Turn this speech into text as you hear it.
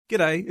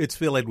G'day, it's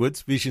Phil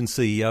Edwards, Vision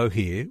CEO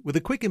here, with a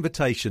quick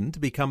invitation to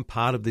become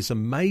part of this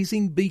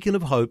amazing beacon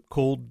of hope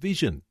called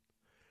Vision.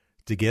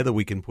 Together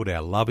we can put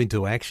our love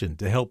into action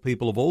to help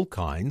people of all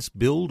kinds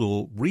build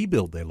or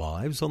rebuild their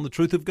lives on the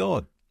truth of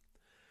God.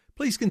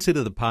 Please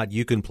consider the part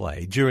you can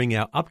play during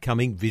our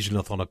upcoming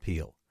Visionathon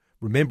appeal,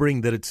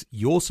 remembering that it's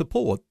your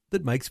support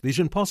that makes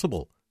Vision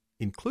possible,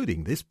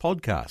 including this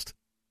podcast.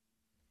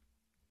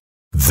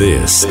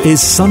 This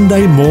is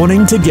Sunday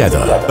Morning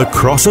Together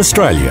across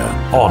Australia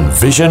on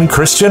Vision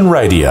Christian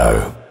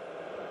Radio.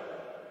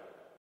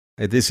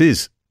 This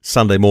is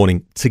Sunday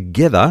Morning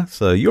Together,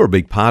 so you're a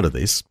big part of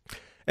this.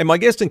 And my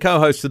guest and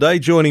co-host today,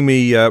 joining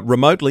me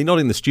remotely, not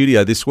in the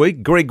studio this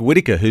week, Grieg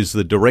Whittaker, who's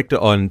the Director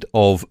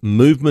of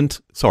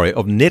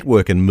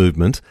Network and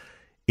Movement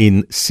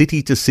in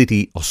City to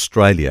City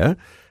Australia.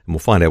 And we'll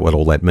find out what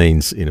all that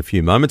means in a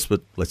few moments.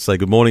 But let's say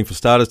good morning for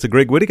starters to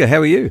Grieg Whittaker. How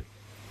are you?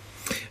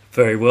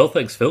 Very well,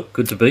 thanks, Phil.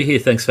 Good to be here.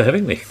 Thanks for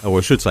having me. Oh,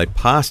 I should say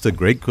Pastor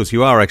Grieg, because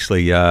you are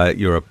actually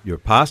you're a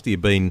pastor.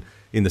 You've been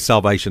in the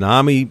Salvation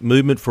Army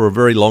movement for a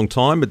very long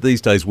time, but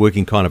these days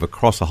working kind of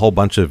across a whole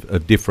bunch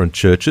of different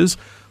churches.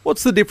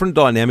 What's the different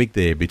dynamic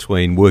there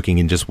between working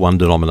in just one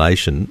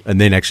denomination and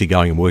then actually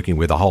going and working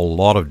with a whole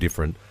lot of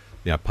different,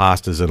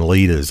 pastors and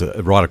leaders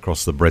right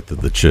across the breadth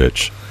of the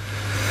church?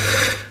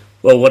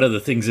 Well, one of the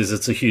things is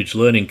it's a huge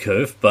learning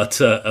curve, but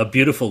a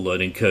beautiful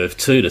learning curve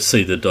too, to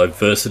see the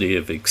diversity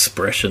of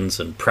expressions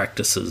and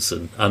practices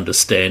and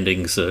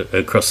understandings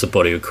across the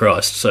body of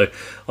Christ. So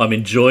I'm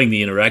enjoying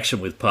the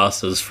interaction with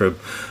pastors from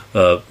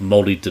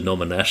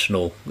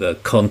multi-denominational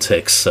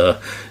contexts.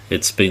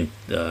 It's been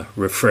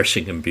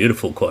refreshing and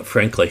beautiful, quite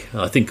frankly.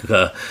 I think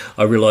I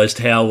realised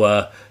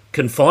how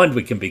confined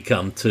we can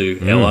become to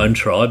our own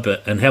tribe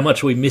and how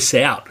much we miss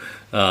out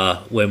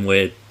when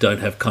we don't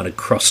have kind of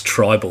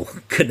cross-tribal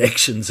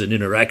connections and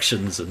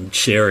interactions and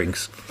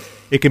sharings.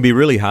 It can be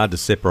really hard to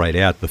separate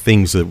out the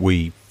things that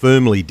we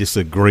firmly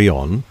disagree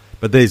on,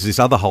 but there's this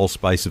other whole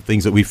space of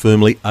things that we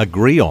firmly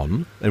agree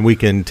on, and we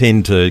can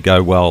tend to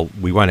go, well,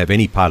 we won't have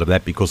any part of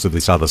that because of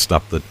this other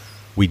stuff that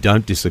we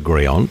don't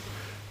disagree on.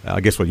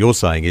 I guess what you're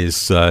saying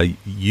is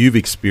you've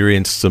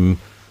experienced some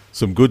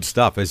good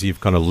stuff as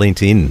you've kind of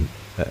lent in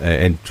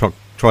and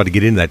try to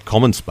get in that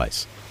common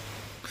space.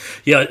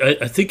 Yeah,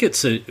 I think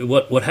it's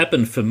what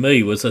happened for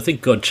me was I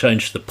think God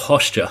changed the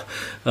posture.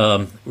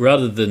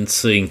 Rather than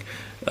seeing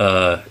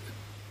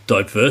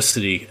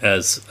diversity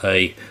as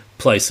a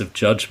place of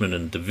judgment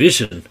and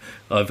division,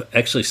 I've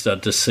actually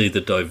started to see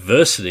the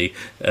diversity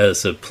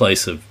as a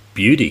place of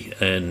beauty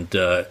and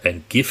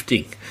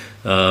gifting.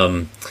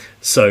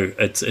 So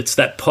it's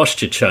that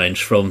posture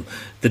change from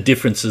the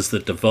differences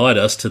that divide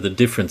us to the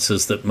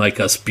differences that make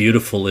us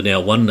beautiful in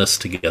our oneness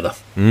together.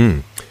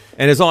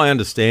 And as I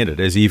understand it,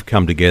 as you've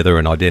come together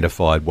and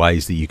identified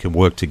ways that you can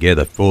work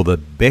together for the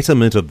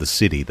betterment of the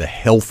city, the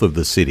health of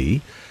the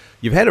city,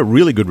 you've had a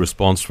really good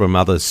response from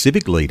other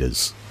civic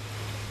leaders.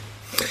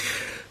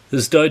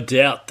 There's no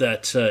doubt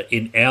that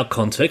in our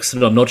context,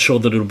 and I'm not sure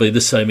that it'll be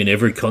the same in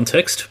every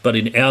context, but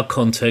in our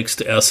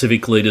context, our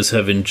civic leaders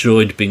have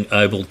enjoyed being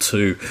able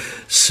to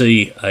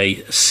see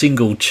a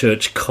single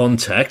church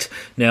contact.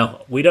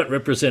 Now, we don't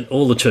represent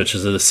all the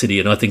churches of the city,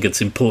 and I think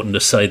it's important to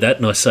say that,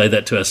 and I say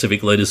that to our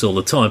civic leaders all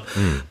the time,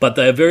 but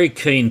they are very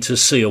keen to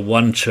see a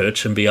one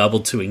church and be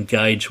able to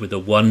engage with a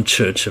one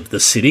church of the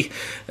city,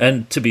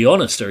 and to be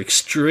honest, are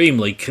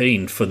extremely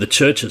keen for the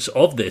churches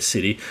of their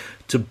city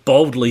to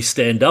boldly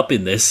stand up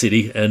in their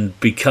city and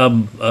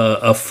become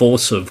a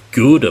force of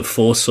good, a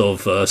force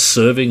of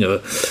serving.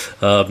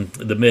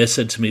 The mayor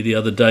said to me the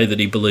other day that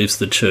he believes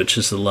the church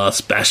is the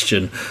last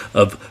bastion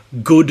of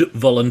good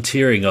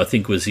volunteering, I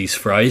think was his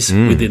phrase,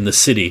 within the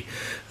city.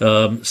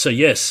 So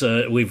yes,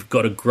 we've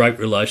got a great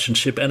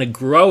relationship and a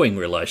growing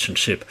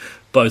relationship,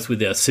 both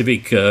with our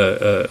civic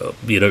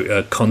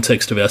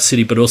context of our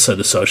city, but also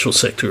the social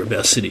sector of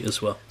our city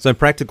as well. So in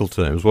practical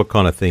terms, what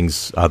kind of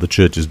things are the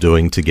churches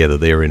doing together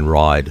there in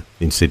Ryde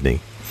in Sydney?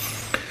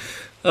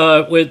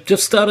 We've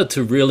just started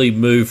to really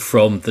move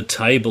from the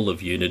table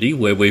of unity,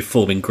 where we're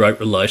forming great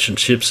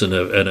relationships and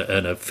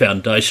a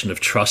foundation of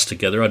trust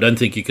together. I don't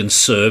think you can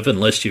serve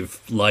unless you've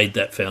laid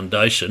that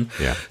foundation.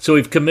 Yeah. So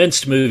we've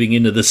commenced moving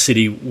into the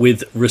city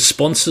with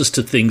responses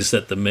to things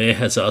that the mayor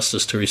has asked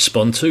us to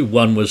respond to.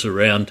 One was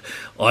around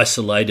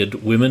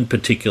isolated women,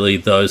 particularly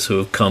those who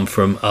have come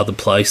from other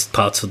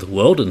parts of the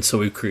world, and so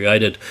we've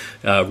created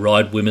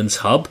Ryde Women's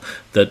Hub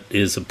that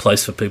is a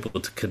place for people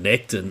to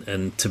connect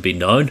and to be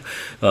known.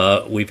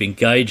 We've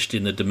engaged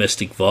in the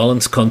domestic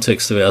violence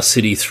context of our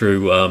city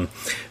through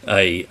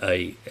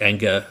a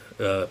anger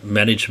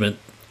management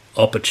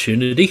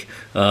opportunity,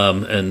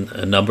 and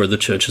a number of the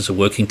churches are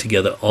working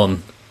together on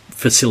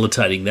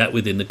facilitating that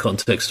within the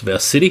context of our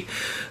city.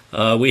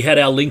 We had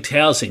our Linked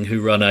Housing,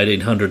 who run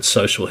 1800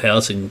 social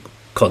housing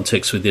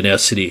contexts within our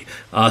city,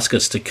 ask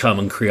us to come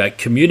and create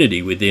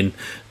community within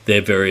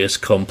their various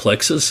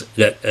complexes,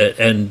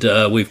 and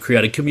we've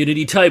created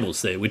community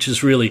tables there, which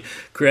is really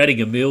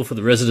creating a meal for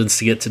the residents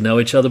to get to know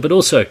each other, but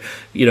also,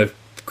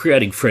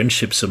 creating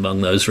friendships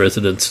among those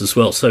residents as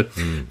well. So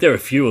there are a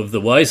few of the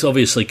ways.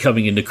 Obviously,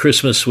 coming into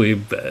Christmas,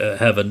 we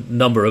have a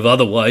number of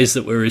other ways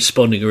that we're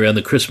responding around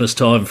the Christmas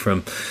time,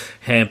 from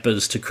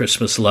hampers to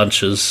Christmas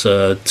lunches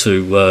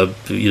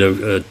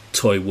to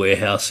toy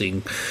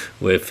warehousing,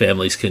 where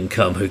families can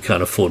come who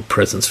can't afford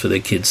presents for their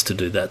kids to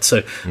do that.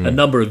 So a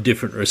number of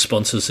different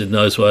responses in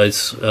those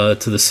ways to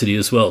the city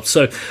as well.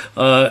 So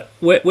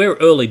we're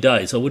early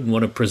days. I wouldn't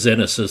want to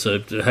present us as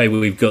hey,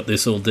 we've got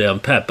this all down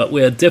pat, but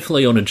we're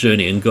definitely on a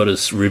journey, and God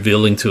is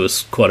revealing to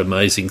us quite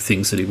amazing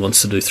things that he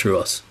wants to do through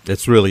us.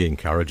 It's really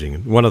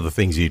encouraging. One of the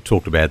things you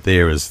talked about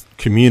there is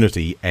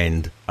community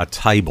and a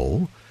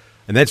table.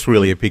 And that's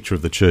really a picture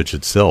of the church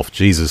itself.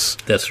 Jesus,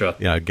 that's right,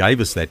 gave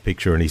us that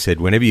picture, and he said,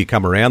 whenever you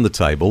come around the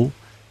table,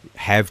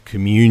 have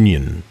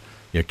communion.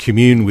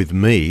 Commune with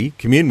me,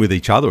 commune with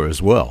each other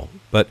as well.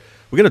 But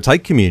we're going to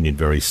take communion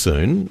very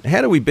soon.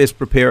 How do we best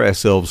prepare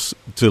ourselves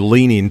to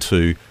lean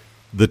into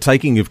the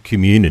taking of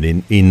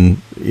communion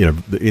in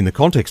the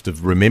context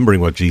of remembering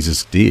what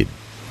Jesus did?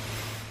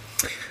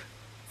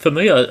 For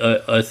me,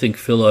 I think,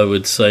 Phil, I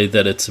would say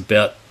that it's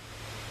about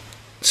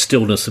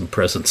stillness and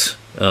presence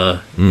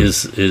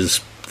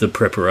is the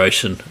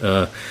preparation.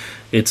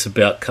 It's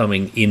about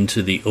coming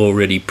into the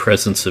already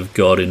presence of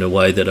God in a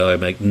way that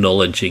I'm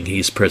acknowledging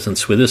his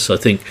presence with us. I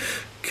think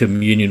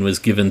communion was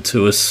given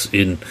to us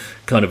in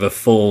kind of a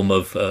form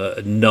of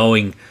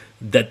knowing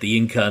that the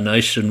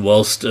incarnation,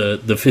 whilst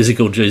the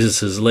physical Jesus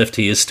has left,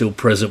 he is still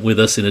present with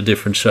us in a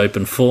different shape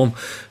and form.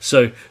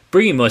 So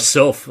bringing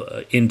myself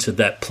into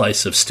that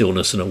place of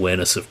stillness and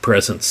awareness of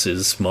presence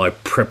is my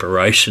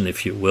preparation,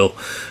 if you will,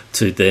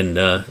 to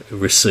then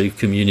receive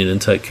communion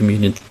and take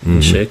communion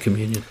and share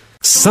communion.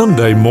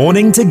 Sunday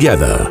morning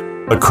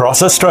together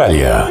across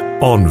Australia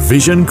on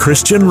Vision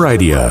Christian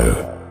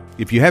Radio.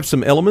 If you have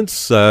some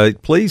elements,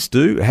 please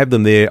do have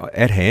them there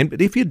at hand.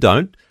 But if you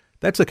don't,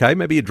 that's okay.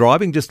 Maybe you're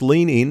driving, just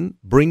lean in,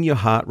 bring your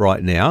heart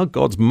right now.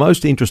 God's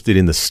most interested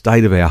in the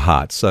state of our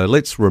hearts. So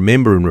let's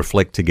remember and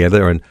reflect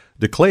together and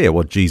declare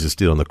what Jesus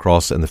did on the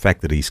cross and the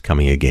fact that he's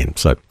coming again.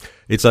 So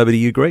it's over to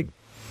you, Grieg.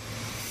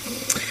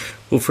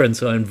 Well,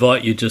 friends, I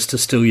invite you just to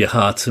still your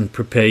hearts and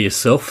prepare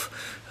yourself.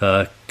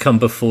 Come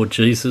before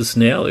Jesus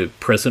now,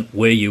 present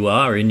where you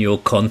are in your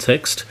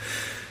context.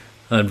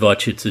 I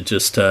invite you to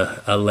just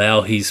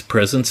allow his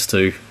presence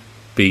to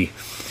be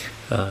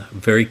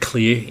very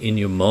clear in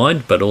your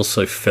mind, but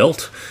also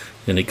felt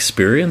and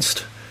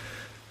experienced.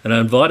 And I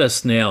invite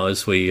us now,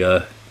 as we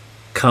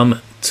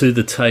come to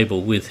the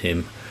table with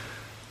him,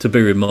 to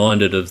be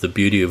reminded of the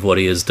beauty of what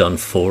he has done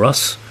for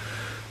us,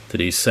 that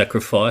his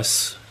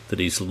sacrifice, that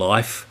his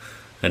life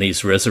and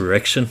his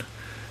resurrection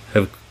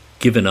have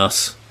given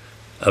us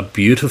a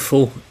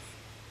beautiful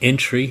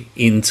entry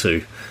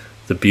into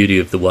the beauty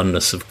of the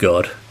oneness of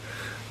God,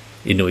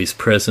 into his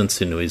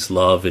presence, into his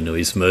love, into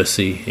his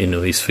mercy,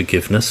 into his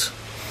forgiveness.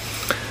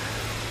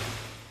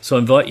 So I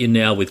invite you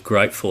now with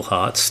grateful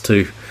hearts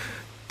to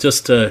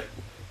just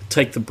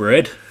take the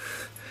bread,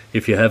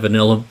 if you have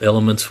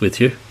elements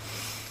with you,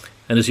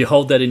 and as you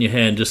hold that in your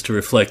hand, just to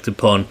reflect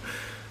upon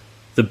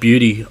the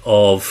beauty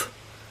of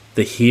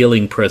the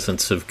healing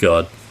presence of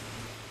God,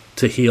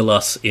 to heal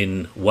us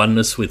in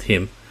oneness with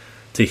him,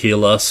 to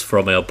heal us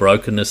from our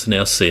brokenness and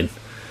our sin,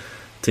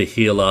 to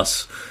heal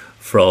us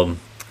from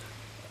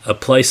a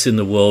place in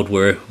the world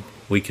where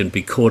we can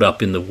be caught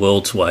up in the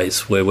world's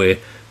ways, where we're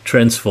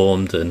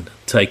transformed and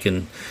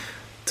taken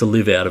to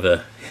live out of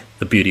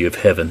the beauty of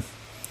heaven.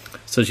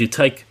 So as you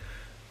take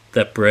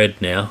that bread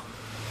now,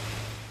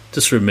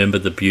 just remember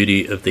the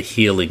beauty of the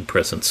healing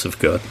presence of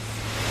God.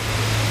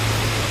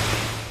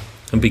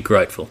 And be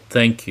grateful.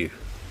 Thank you.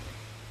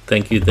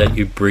 Thank you that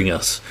you bring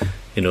us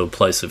into a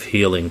place of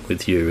healing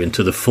with you,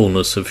 into the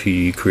fullness of who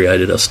you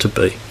created us to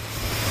be.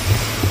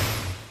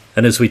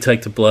 And as we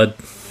take the blood,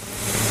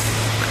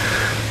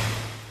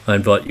 I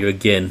invite you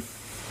again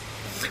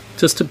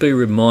just to be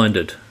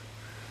reminded,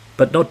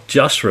 but not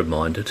just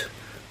reminded,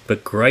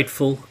 but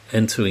grateful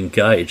and to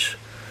engage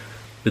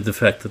with the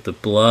fact that the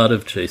blood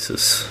of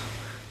Jesus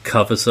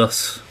covers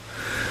us,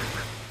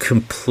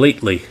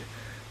 completely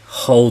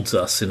holds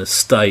us in a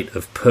state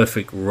of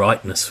perfect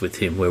rightness with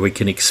him, where we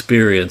can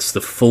experience the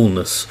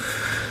fullness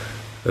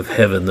of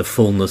heaven, the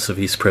fullness of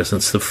his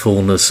presence, the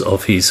fullness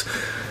of his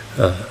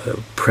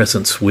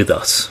presence with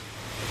us.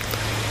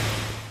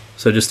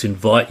 So just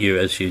invite you,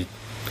 as you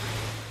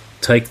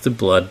take the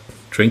blood,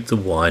 drink the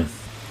wine,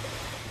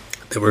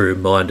 that we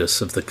remind us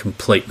of the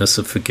completeness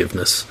of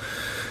forgiveness,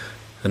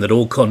 and that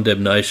all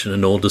condemnation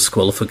and all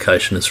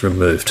disqualification is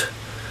removed,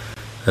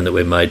 and that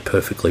we're made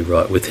perfectly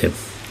right with him.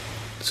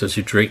 So as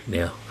you drink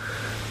now,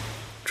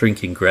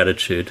 drink in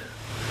gratitude,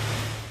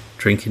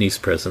 drink in his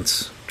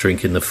presence,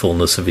 drink in the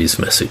fullness of his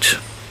message.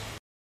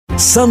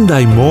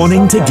 Sunday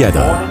morning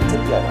together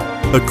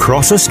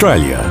across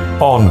Australia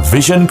on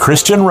Vision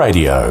Christian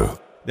Radio.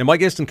 Now, my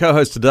guest and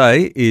co-host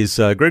today is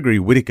Grieg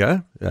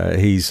Whittaker.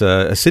 He's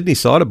a Sydney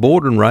sider,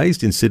 born and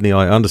raised in Sydney,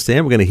 I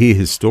understand. We're going to hear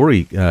his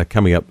story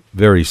coming up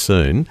very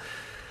soon.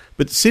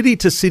 But City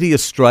to City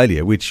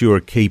Australia, which you're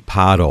a key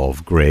part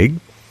of, Grieg,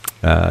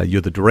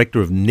 You're the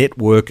Director of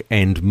Network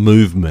and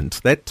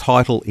Movement. That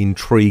title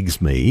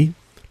intrigues me.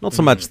 Not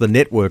so much the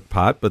network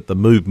part, but the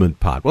movement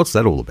part. What's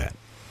that all about?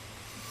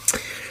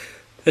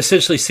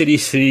 Essentially,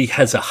 City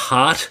has a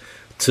heart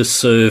to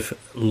serve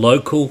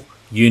local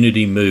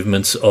unity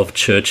movements of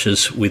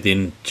churches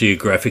within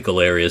geographical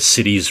areas,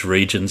 cities,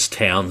 regions,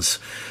 towns.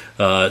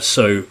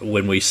 So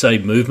when we say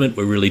movement,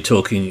 we're really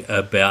talking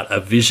about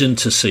a vision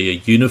to see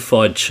a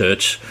unified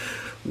church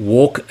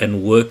walk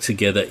and work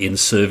together in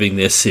serving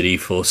their city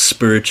for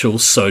spiritual,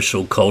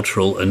 social,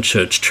 cultural and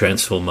church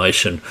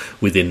transformation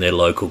within their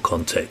local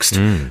context.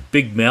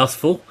 Big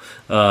mouthful,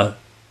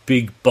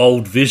 big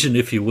bold vision,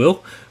 if you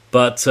will,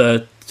 but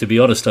to be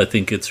honest, I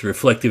think it's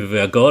reflective of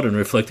our God and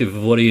reflective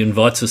of what he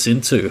invites us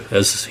into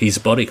as his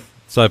body.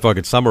 So if I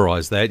could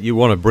summarise that, you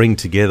want to bring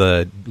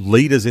together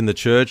leaders in the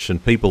church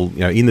and people,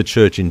 in the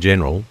church in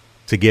general,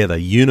 together,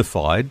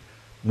 unified,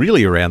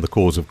 really around the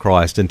cause of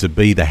Christ, and to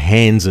be the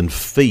hands and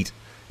feet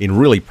in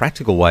really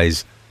practical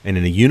ways and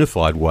in a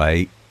unified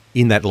way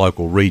in that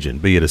local region,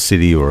 be it a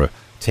city or a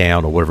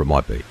town or whatever it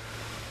might be.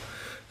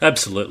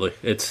 Absolutely.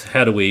 It's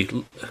how do we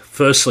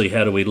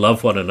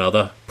love one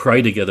another,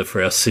 pray together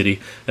for our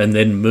city, and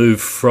then move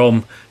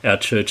from our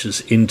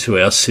churches into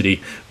our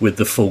city with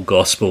the full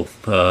gospel,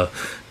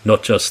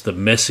 not just the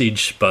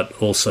message, but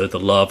also the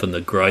love and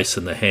the grace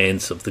and the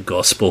hands of the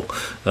gospel,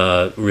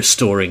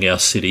 restoring our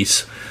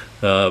cities.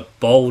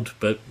 Bold,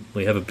 but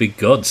we have a big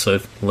God,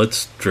 so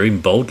let's dream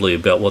boldly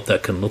about what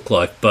that can look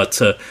like. But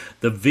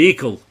the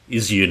vehicle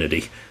is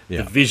unity.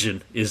 Yeah. The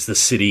vision is the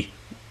city,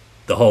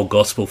 the whole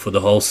gospel for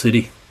the whole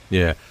city.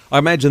 Yeah. I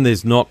imagine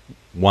there's not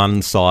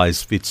one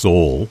size fits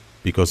all,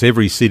 because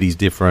every city's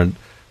different.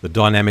 The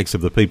dynamics of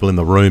the people in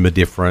the room are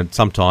different.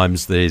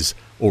 Sometimes there's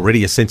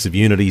already a sense of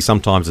unity.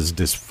 Sometimes it's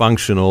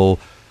dysfunctional.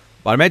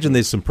 But I imagine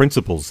there's some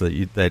principles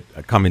that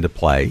come into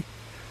play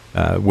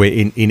where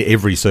in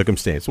every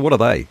circumstance. What are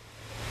they?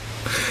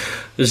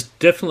 There's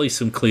definitely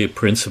some clear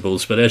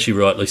principles, but as you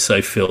rightly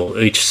say, Phil,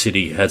 each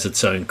city has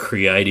its own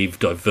creative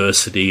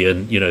diversity,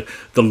 and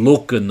the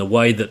look and the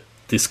way that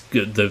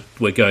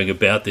we're going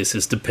about this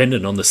is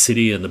dependent on the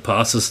city and the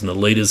pastors and the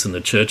leaders and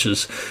the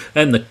churches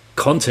and the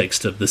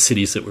context of the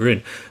cities that we're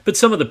in. But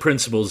some of the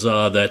principles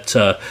are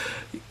that,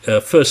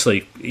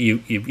 firstly,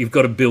 you've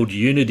got to build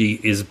unity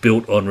is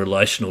built on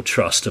relational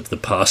trust of the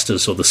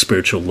pastors or the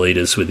spiritual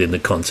leaders within the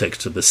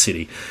context of the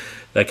city.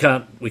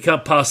 We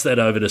can't pass that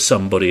over to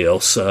somebody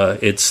else.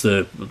 It's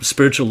the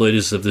spiritual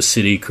leaders of the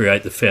city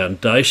create the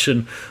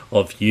foundation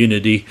of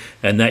unity,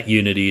 and that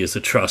unity is a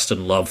trust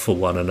and love for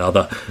one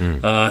another.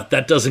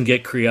 That doesn't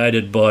get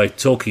created by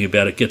talking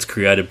about it. It gets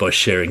created by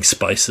sharing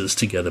spaces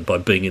together, by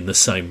being in the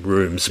same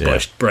rooms, by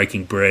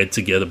breaking bread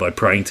together, by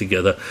praying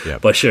together,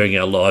 by sharing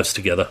our lives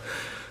together.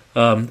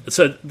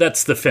 So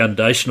that's the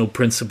foundational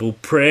principle.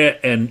 Prayer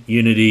and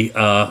unity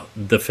are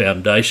the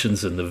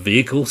foundations and the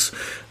vehicles.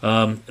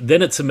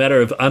 Then it's a matter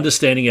of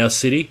understanding our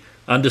city,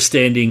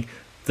 understanding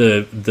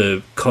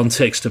the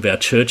context of our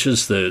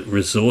churches, the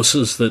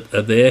resources that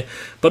are there,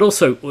 but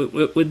also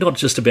we're not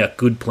just about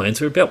good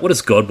plans, we're about what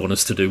does God want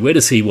us to do, where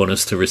does he want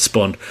us to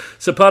respond.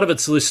 So part of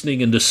it's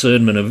listening and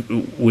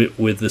discernment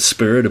with the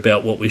Spirit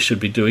about what we should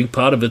be doing.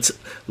 Part of it's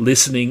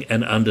listening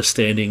and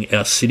understanding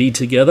our city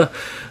together.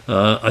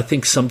 I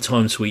think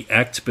sometimes we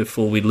act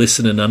before we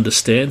listen and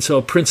understand, so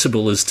a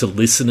principle is to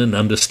listen and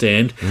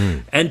understand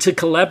and to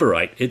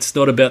collaborate. It's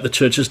not about the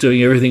churches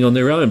doing everything on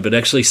their own, but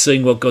actually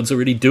seeing what God's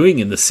already doing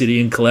in the city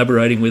and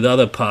collaborating with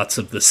other parts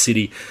of the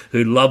city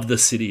who love the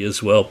city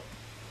as well.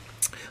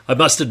 I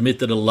must admit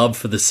that a love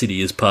for the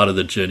city is part of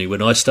the journey.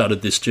 When I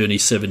started this journey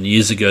 7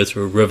 years ago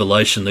through a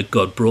revelation that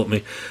God brought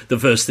me, the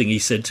first thing he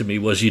said to me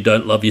was, you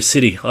don't love your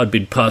city. I'd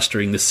been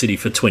pastoring the city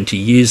for 20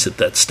 years at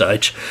that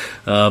stage.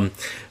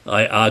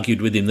 I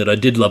argued with him that I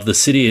did love the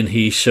city, and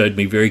he showed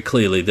me very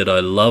clearly that I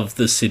love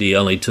the city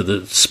only to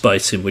the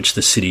space in which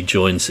the city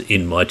joins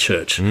in my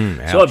church.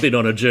 So I've been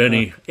on a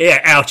journey. Yeah,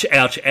 ouch,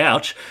 ouch,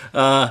 ouch.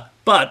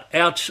 But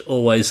ouch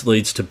always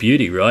leads to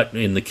beauty, right,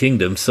 in the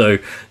kingdom. So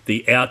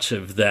the ouch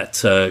of that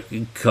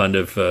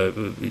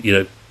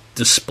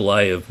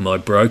display of my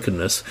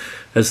brokenness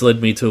has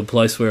led me to a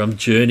place where I'm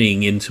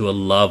journeying into a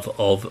love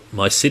of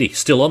my city.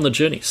 Still on the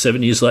journey,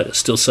 7 years later,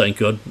 still saying,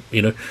 God,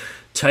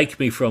 take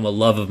me from a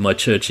love of my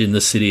church in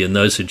the city and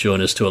those who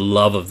join us to a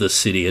love of the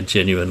city, a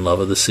genuine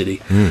love of the city.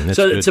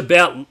 So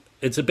good.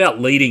 It's about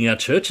leading our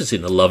churches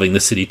into loving the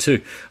city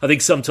too. I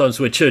think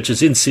sometimes we're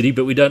churches in city,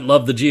 but we don't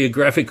love the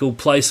geographical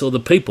place or the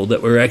people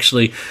that we're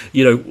actually,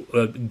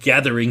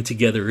 gathering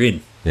together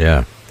in.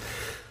 Yeah.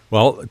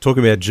 Well,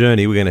 talking about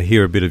journey, we're going to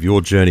hear a bit of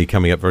your journey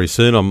coming up very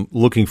soon. I'm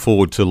looking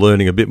forward to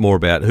learning a bit more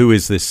about who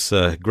is this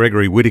Grieg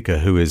Whittaker,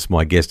 who is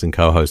my guest and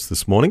co-host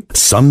this morning.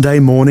 Sunday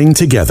morning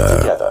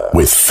together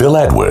with Phil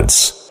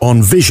Edwards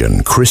on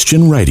Vision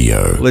Christian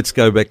Radio. Let's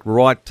go back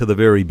right to the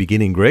very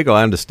beginning, Greg.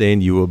 I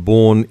understand you were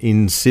born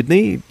in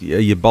Sydney. Are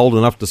you bold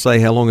enough to say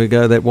how long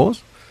ago that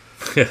was?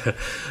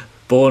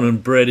 Born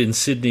and bred in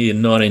Sydney in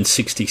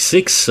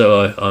 1966,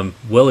 so I'm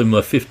well in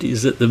my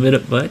 50s at the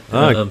minute, mate.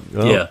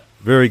 Yeah.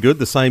 Very good.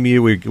 The same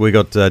year we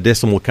got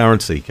decimal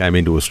currency came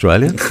into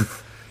Australia.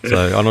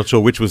 So I'm not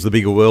sure which was the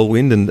bigger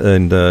whirlwind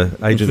and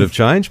agent of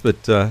change,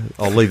 but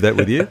I'll leave that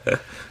with you.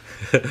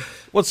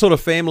 What sort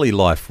of family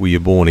life were you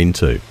born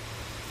into?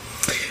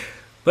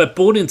 But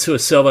born into a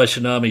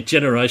Salvation Army,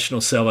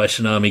 generational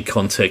Salvation Army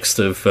context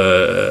of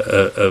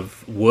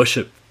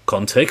worship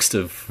context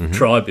of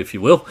tribe, if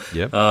you will.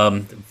 Yep.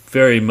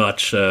 Very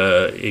much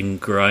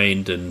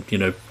ingrained, and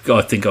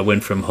I think I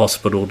went from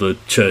hospital to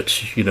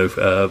church.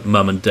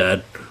 Mum and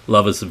dad,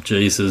 lovers of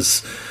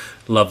Jesus,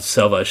 loved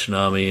Salvation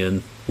Army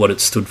and what it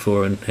stood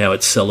for and how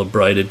it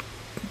celebrated,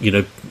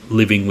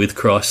 living with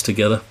Christ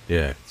together.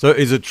 Yeah. So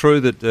is it true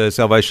that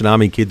Salvation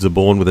Army kids are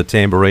born with a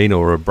tambourine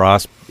or a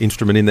brass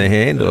instrument in their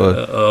hand?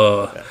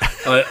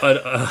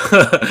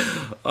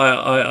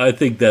 I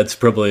think that's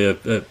probably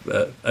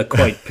a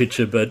quaint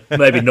picture, but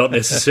maybe not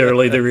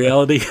necessarily the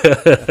reality.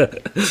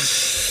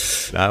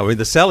 No, I mean,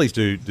 the Sallies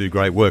do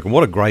great work, and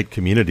what a great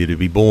community to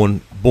be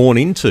born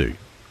into.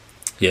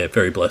 Yeah,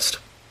 very blessed.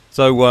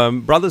 So,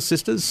 brothers,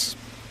 sisters?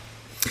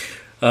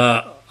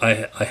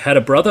 I had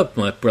a brother.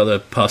 My brother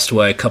passed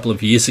away a couple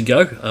of years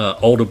ago,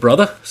 older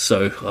brother,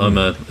 so I'm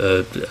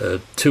a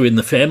two in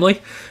the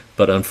family.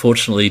 But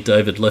unfortunately,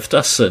 David left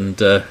us,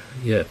 and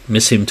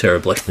miss him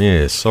terribly.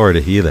 Yeah, sorry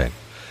to hear that.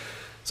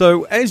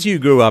 So as you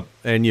grew up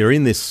and you're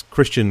in this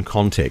Christian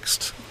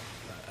context,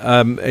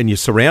 and you're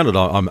surrounded,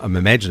 I'm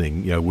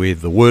imagining,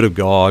 with the Word of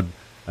God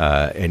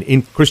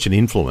and Christian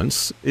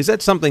influence, is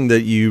that something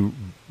that you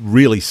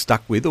really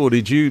stuck with, or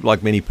did you,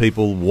 like many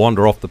people,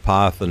 wander off the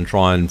path and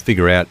try and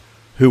figure out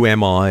who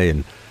am I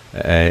and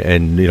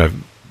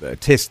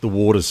test the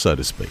waters, so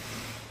to speak?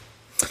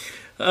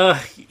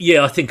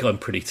 I think I'm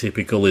pretty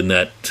typical in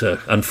that,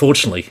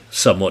 unfortunately,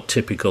 somewhat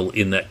typical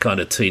in that kind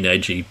of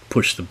teenagey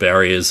push the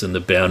barriers and the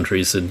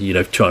boundaries and,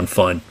 try and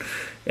find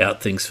out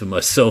things for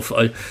myself.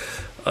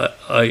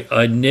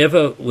 I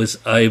never was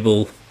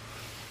able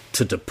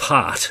to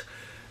depart,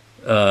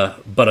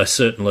 but I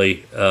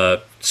certainly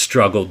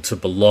struggled to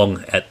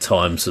belong at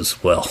times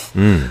as well.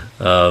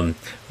 The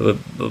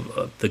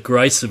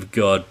grace of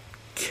God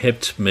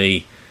kept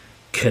me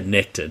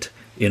connected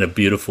in a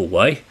beautiful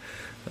way.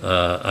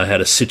 I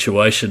had a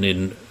situation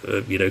in,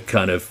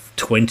 kind of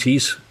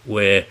 20s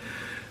where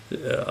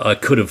I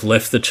could have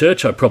left the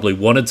church. I probably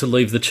wanted to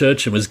leave the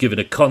church and was given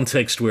a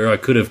context where I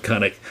could have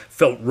kind of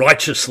felt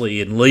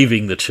righteously in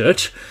leaving the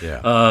church.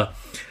 Yeah.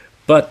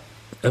 But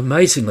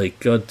amazingly,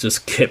 God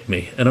just kept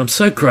me, and I'm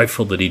so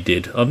grateful that he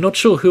did. I'm not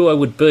sure who I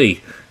would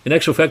be. In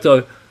actual fact,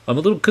 I'm a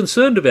little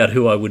concerned about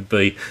who I would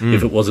be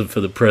if it wasn't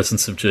for the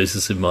presence of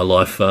Jesus in my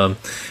life.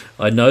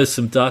 I know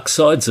some dark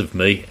sides of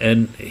me,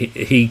 and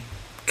he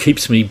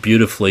keeps me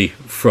beautifully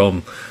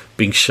from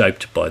being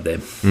shaped by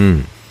them.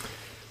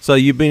 So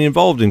you've been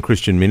involved in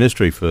Christian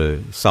ministry for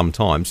some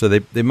time, so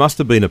there must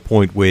have been a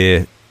point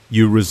where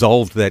you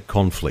resolved that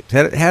conflict.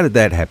 How did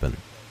that happen?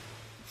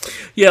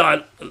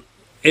 Yeah,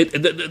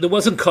 there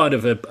wasn't kind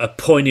of a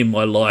point in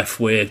my life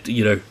where,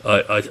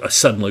 I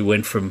suddenly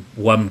went from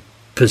one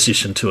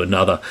position to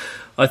another.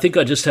 I think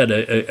I just had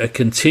a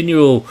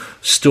continual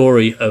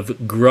story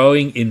of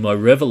growing in my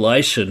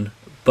revelation,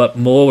 but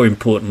more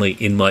importantly,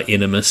 in my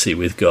intimacy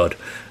with God.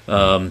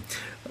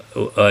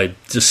 I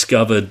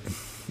discovered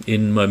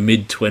in my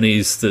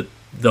mid-20s that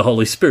the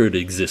Holy Spirit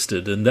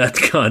existed, and that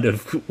kind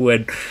of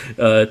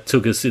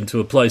took us into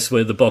a place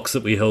where the box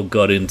that we held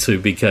God into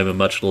became a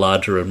much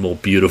larger and more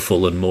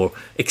beautiful and more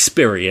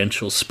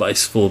experiential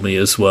space for me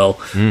as well.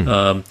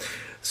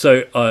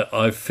 So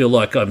I feel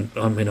like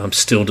I'm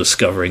still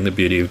discovering the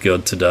beauty of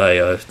God today.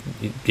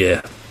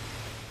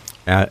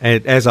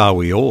 As are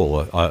we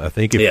all. I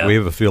think if we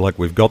ever feel like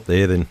we've got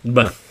there, then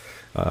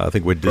I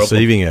think we're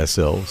deceiving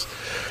ourselves.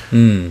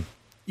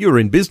 You were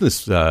in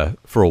business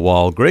for a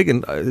while, Greg,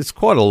 and it's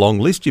quite a long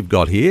list you've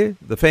got here.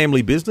 The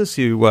family business,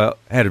 you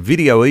had a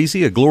Video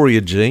Easy, a Gloria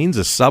Jeans,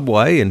 a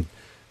Subway, and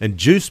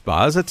juice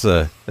bars. That's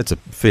a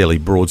fairly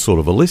broad sort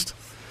of a list.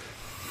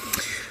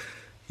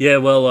 Yeah,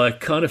 well, I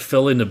kind of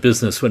fell into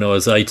business when I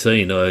was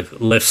 18. I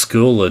left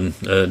school and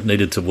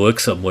needed to work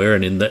somewhere,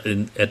 and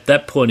at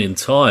that point in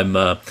time,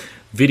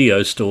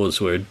 video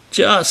stores were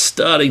just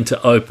starting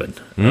to open.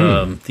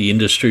 The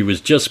industry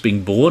was just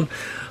being born.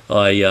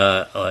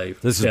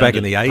 This is back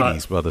in the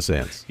 80s, by the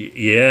sounds.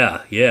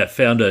 Yeah.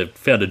 Found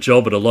a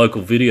job at a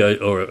local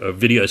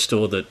video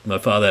store that my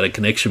father had a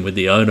connection with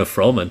the owner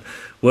from, and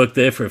worked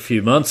there for a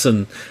few months,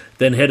 and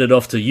then headed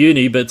off to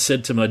uni. But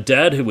said to my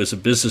dad, who was a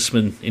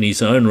businessman in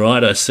his own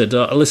right, I said,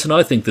 "Listen,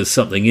 I think there's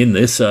something in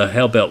this.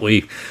 How about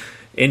we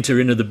enter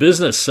into the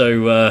business?"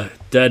 So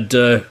Dad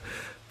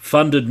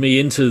funded me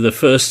into the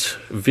first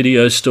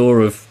video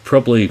store of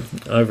probably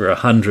over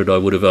 100 I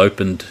would have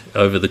opened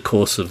over the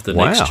course of the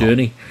next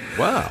journey.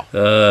 Wow.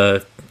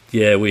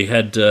 We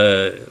had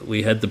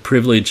the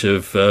privilege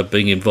of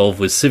being involved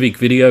with Civic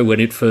Video when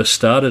it first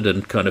started,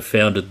 and kind of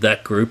founded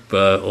that group,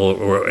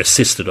 or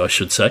assisted, I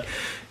should say.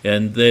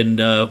 And then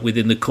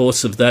within the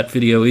course of that,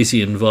 Video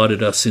Easy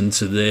invited us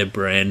into their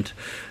brand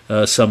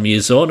some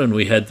years on, and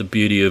we had the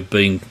beauty of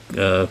being,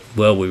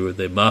 we were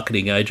their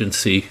marketing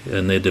agency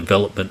and their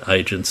development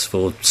agents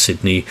for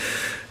Sydney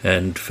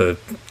and for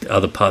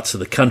other parts of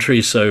the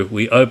country. So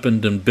we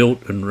opened and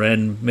built and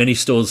ran many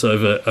stores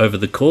over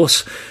the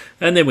course,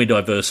 and then we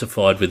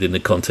diversified within the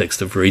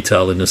context of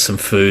retail into some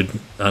food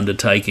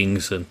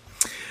undertakings and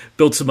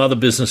built some other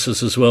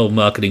businesses as well,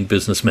 marketing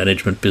business,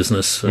 management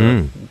business,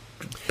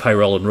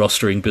 payroll and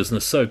rostering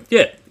business. So,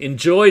 yeah,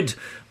 enjoyed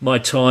my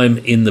time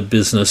in the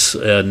business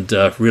and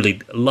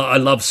I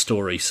love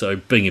story. So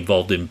being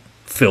involved in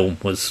film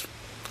was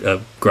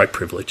a great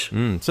privilege.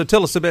 So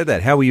tell us about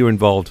that. How were you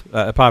involved,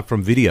 apart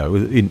from video,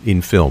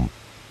 in film?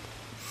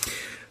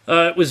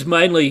 It was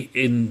mainly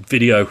in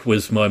video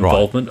was my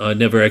involvement. Right. I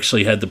never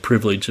actually had the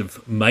privilege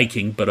of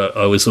making, but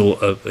I was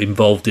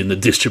involved in the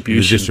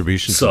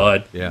distribution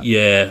side.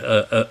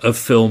 Of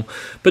film.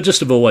 But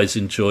just have always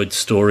enjoyed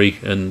story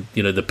and,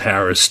 the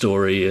power of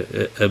story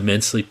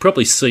immensely.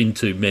 Probably seen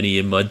too many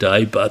in my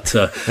day, but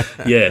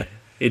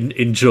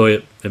enjoy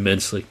it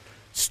immensely.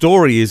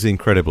 Story is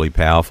incredibly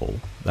powerful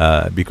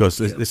because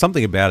there's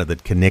something about it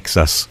that connects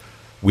us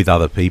with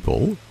other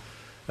people.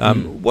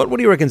 What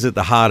do you reckon is at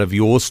the heart of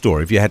your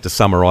story, if you had to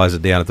summarise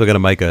it down? If they're going to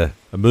make a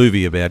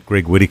movie about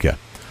Grieg Whittaker,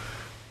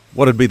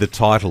 what would be the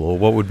title, or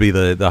what would be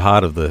the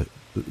heart of the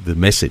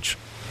message?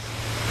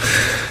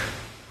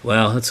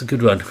 Wow, that's a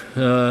good one.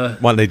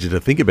 Might need you to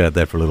think about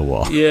that for a little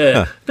while.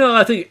 Yeah. No,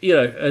 I think,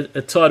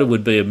 a title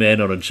would be A Man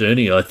on a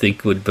Journey, I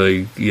think would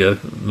be,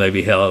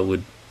 maybe how I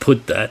would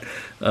put that.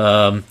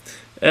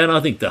 And I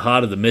think the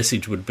heart of the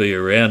message would be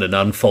around an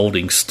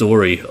unfolding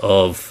story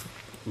of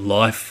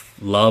life,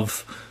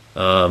 love,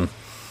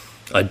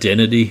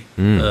 identity,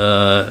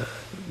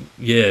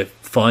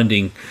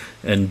 finding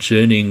and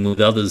journeying with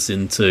others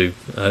into,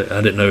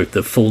 I don't know,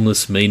 the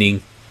fullness,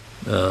 meaning,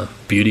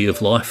 beauty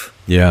of life.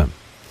 Yeah.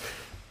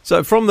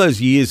 So from those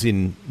years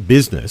in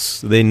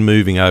business, then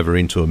moving over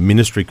into a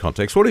ministry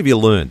context, what have you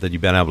learned that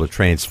you've been able to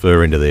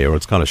transfer into there, or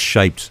it's kind of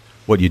shaped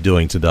what you're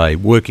doing today,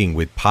 working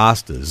with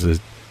pastors? A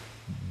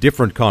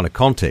different kind of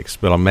context,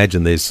 but I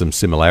imagine there's some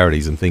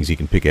similarities and things you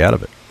can pick out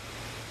of it.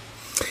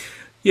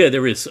 Yeah,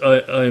 there is.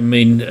 I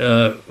mean,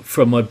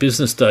 from my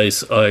business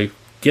days, I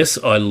guess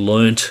I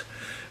learnt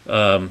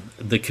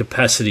the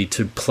capacity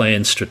to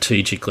plan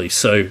strategically.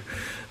 So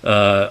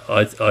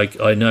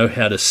I know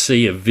how to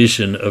see a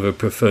vision of a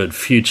preferred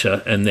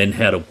future and then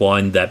how to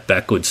wind that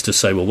backwards to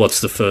say, well, what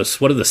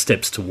are the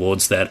steps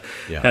towards that?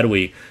 Yeah. How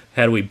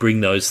do we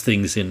bring those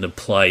things into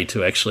play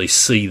to actually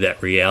see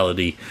that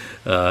reality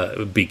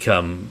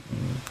become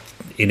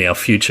in our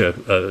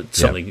future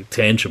something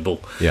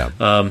tangible?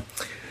 Yeah.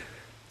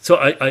 So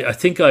I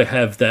think I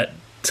have that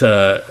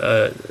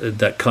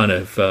kind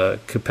of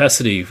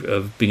capacity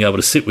of being able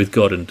to sit with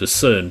God and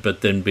discern,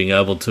 but then being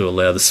able to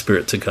allow the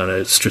Spirit to kind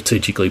of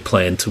strategically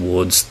plan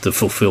towards the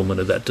fulfillment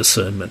of that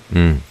discernment.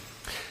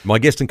 My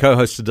guest and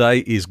co-host today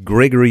is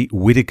Grieg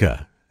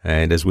Whittaker,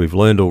 and as we've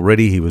learned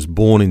already, he was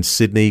born in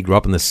Sydney, grew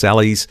up in the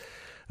Sallies,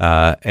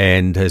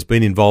 and has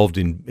been involved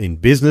in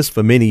business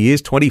for many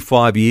years,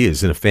 25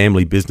 years in a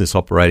family business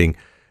operating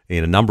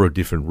in a number of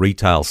different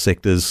retail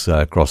sectors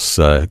across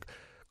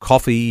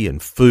coffee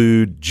and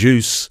food,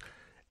 juice,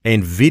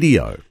 and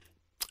video.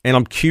 And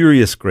I'm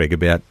curious, Greg,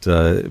 about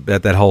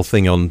that whole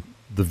thing on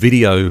the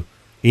video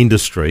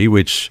industry,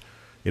 which,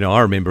 I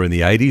remember in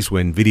the 80s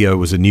when video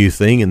was a new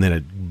thing, and then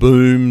it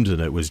boomed,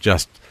 and it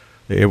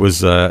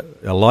was a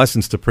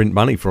license to print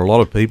money for a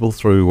lot of people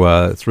through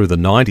the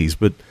 90s.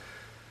 But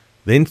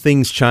then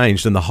things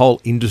changed, and the whole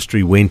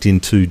industry went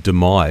into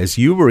demise.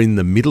 You were in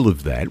the middle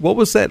of that. What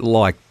was that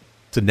like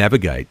to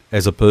navigate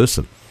as a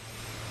person?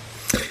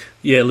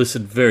 Yeah,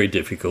 listen, very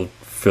difficult,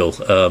 Phil.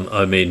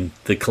 I mean,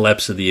 the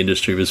collapse of the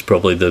industry was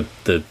probably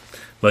the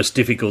most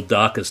difficult,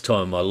 darkest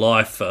time of my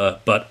life,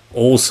 but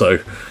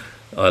also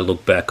I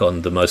look back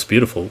on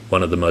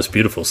one of the most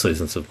beautiful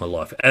seasons of my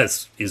life,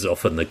 as is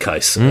often the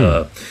case.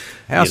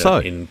 How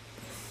so?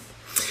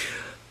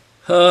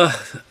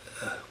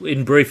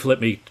 In brief,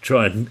 let me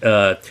try and...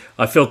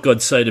 I felt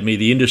God say to me,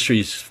 the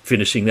industry's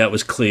finishing. That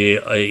was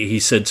clear. He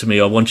said to me,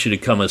 I want you to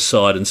come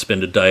aside and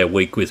spend a day a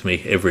week with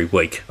me every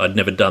week. I'd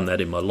never done that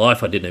in my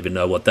life. I didn't even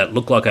know what that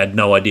looked like. I had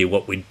no idea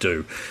what we'd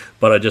do.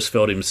 But I just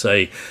felt him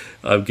say,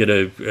 I'm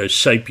going to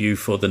shape you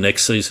for the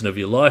next season of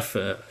your life.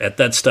 At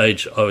that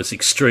stage, I was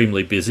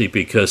extremely busy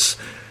because...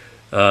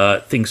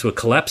 things were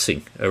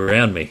collapsing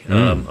around me.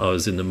 I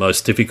was in the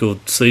most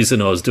difficult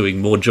season. I was doing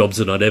more jobs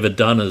than I'd ever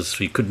done, as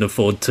we couldn't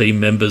afford team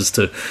members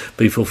to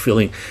be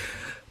fulfilling.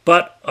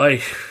 But I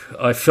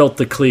felt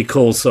the clear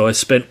call, so I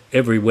spent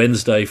every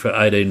Wednesday for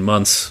 18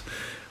 months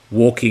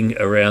walking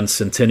around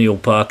Centennial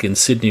Park in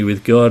Sydney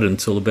with God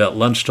until about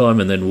lunchtime,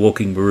 and then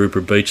walking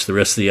Maroubra Beach the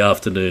rest of the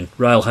afternoon.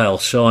 Rail, hail,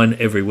 shine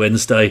every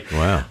Wednesday.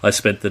 Wow. I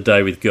spent the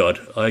day with God.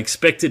 I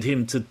expected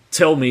him to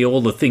tell me all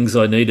the things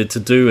I needed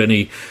to do, and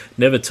he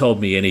never told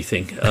me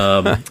anything.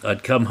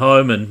 I'd come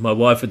home and my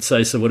wife would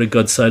say, so what did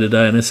God say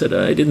today? And I said,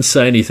 he didn't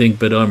say anything,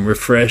 but I'm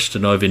refreshed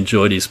and I've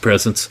enjoyed his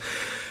presence.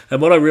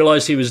 And what I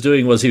realised he was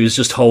doing was he was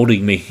just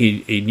holding me.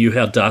 He knew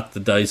how dark the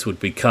days would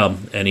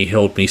become, and he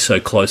held me so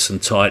close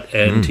and tight,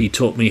 and he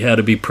taught me how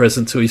to be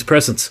present to his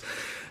presence.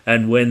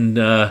 And when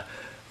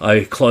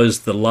I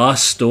closed the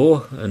last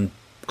door on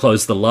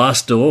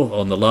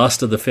the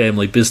last of the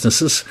family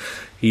businesses,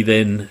 he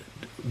then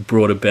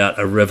brought about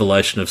a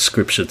revelation of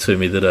Scripture to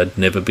me that I'd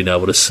never been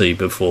able to see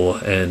before.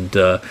 And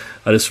I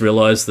just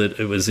realised that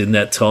it was in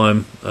that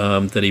time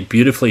that he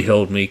beautifully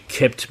held me,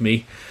 kept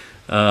me,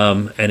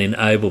 and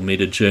enabled me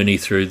to journey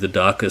through the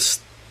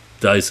darkest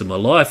days of my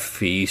life.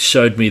 He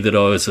showed me that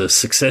I was a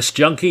success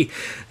junkie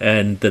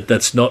and that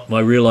that's not my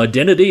real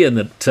identity, and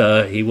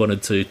that he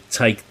wanted to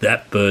take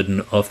that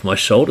burden off my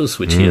shoulders,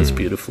 which he has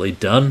beautifully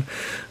done.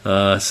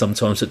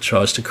 Sometimes it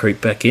tries to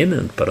creep back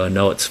in, but I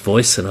know its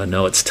voice and I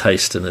know its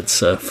taste and its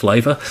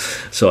flavour,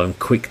 so I'm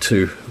quick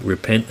to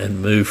repent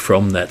and move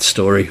from that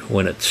story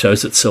when it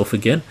shows itself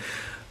again.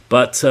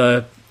 But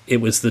it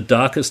was the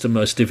darkest and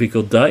most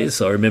difficult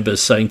days. I remember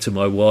saying to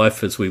my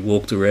wife as we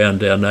walked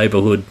around our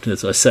neighbourhood,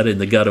 as I sat in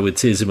the gutter with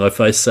tears in my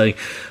face, saying,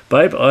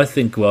 "Babe, I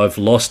think I've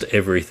lost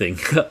everything.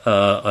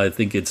 I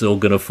think it's all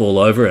going to fall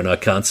over and I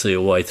can't see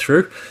a way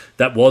through."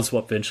 That was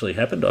what eventually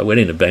happened. I went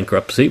into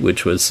bankruptcy,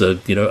 which was a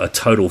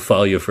total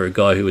failure for a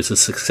guy who was a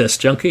success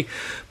junkie.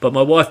 But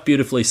my wife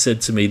beautifully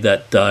said to me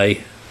that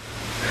day,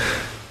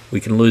 "We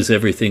can lose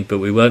everything, but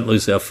we won't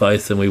lose our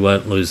faith and we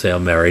won't lose our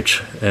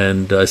marriage."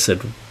 And I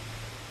said,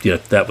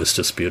 that was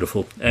just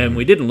beautiful. And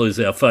we didn't lose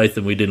our faith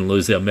and we didn't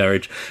lose our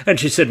marriage. And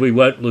she said we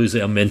won't lose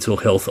our mental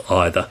health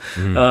either.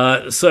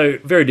 So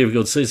very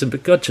difficult season,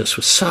 but God just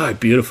was so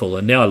beautiful.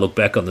 And now I look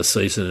back on the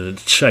season and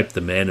it shaped the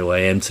man who I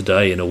am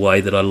today in a way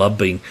that I love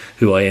being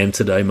who I am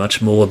today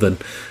much more than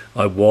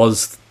I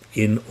was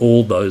in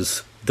all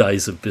those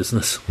days of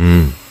business.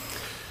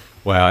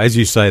 Wow, as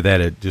you say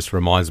that, it just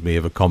reminds me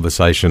of a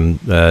conversation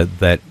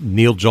that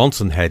Neil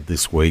Johnson had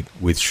this week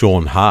with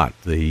Sean Hart,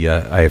 the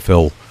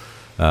AFL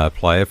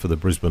player for the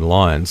Brisbane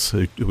Lions,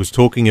 who was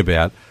talking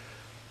about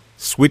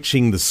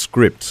switching the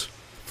script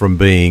from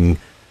being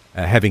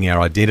having our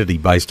identity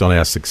based on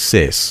our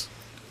success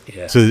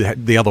to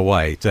the other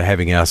way, to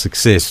having our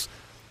success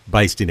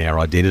based in our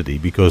identity,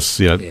 because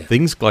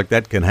things like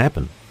that can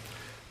happen.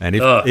 And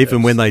if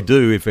and when they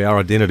do, if our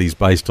identity is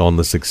based on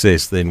the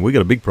success, then we've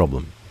got a big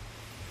problem.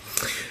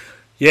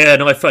 Yeah,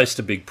 and I faced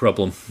a big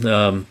problem.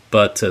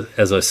 But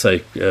as I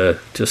say,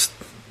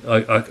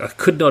 I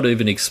could not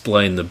even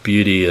explain the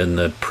beauty and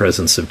the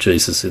presence of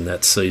Jesus in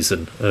that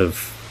season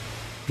of,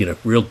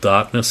 real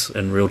darkness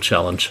and real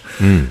challenge,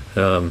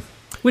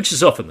 which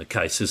is often the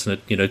case,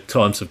 isn't it?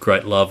 Times of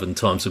great love and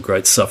times of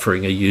great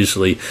suffering are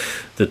usually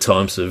the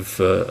times of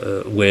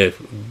where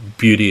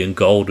beauty and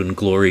gold and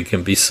glory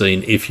can be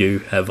seen if you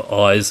have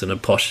eyes and a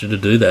posture to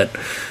do that.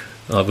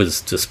 I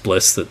was just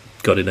blessed that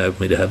God enabled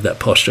me to have that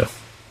posture.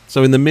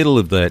 So in the middle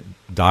of that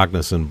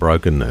darkness and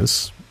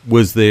brokenness,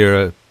 was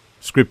there a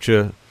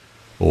scripture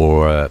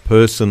or a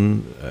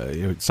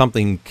person,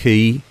 something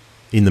key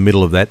in the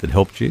middle of that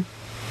helped you?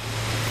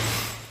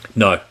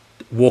 No,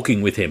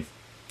 walking with him.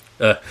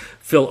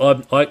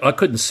 Phil, I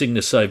couldn't sing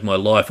to save my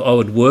life. I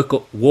would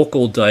walk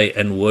all day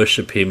and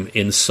worship him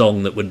in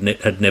song that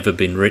had never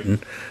been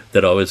written,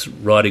 that I was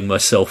writing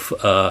myself.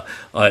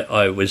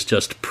 I was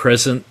just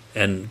present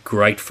and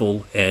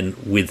grateful and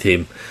with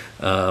him.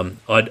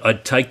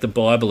 I'd take the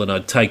Bible and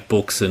I'd take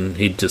books, and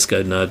he'd just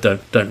go, "No,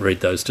 don't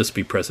read those. Just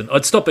be present."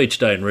 I'd stop each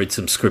day and read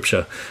some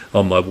scripture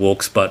on my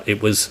walks, but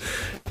it was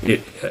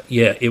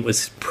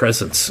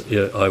presence.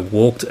 I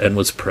walked and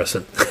was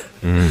present.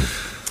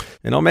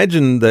 And I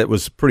imagine that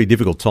was a pretty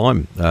difficult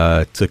time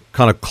to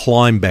kind of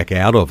climb back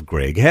out of,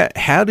 Greg.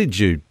 How did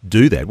you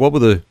do that? What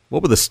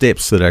were the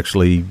steps that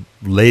actually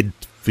led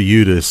for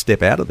you to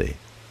step out of there?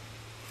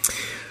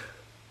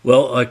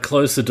 Well, I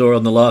closed the door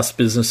on the last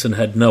business and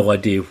had no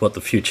idea what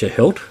the future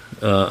held.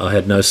 I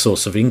had no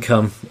source of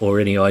income or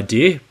any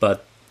idea,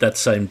 but that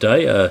same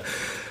day, a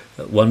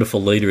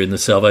wonderful leader in the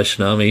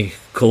Salvation Army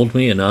called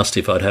me and asked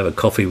if I'd have a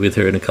coffee with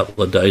her in a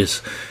couple of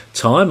days'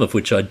 time, of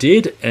which I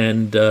did,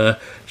 and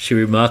she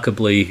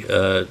remarkably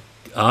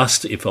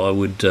asked if I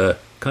would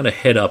kind of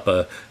head up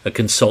a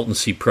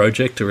consultancy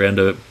project around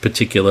a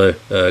particular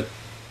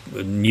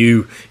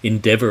new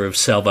endeavour of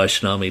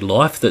Salvation Army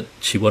life that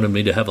she wanted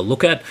me to have a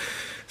look at.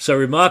 So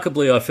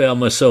remarkably, I found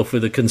myself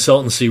with a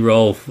consultancy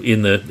role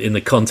in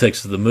the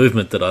context of the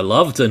movement that I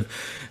loved, and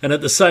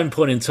at the same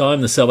point in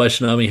time, the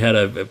Salvation Army had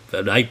an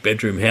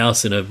 8-bedroom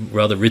house in a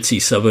rather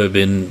ritzy suburb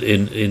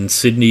in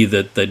Sydney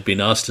that they'd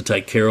been asked to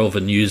take care of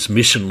and use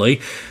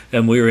missionally,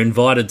 and we were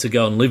invited to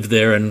go and live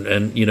there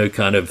and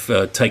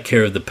take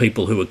care of the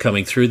people who were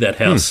coming through that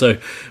house. So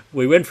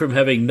we went from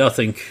having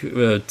nothing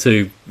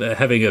to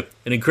having an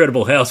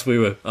incredible house we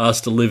were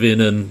asked to live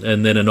in,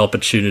 and then an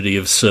opportunity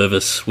of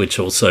service, which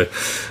also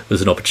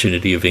was an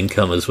opportunity of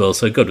income as well.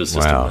 So God was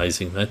just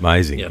amazing, mate.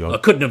 Amazing. Yeah, I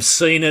couldn't have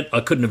seen it.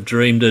 I couldn't have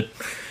dreamed it.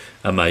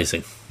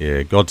 Amazing.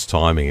 Yeah, God's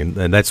timing.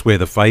 And that's where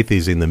the faith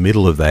is, in the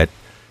middle of that,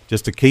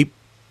 just to keep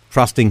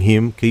trusting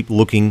him, keep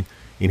looking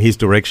in his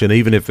direction,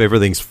 even if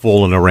everything's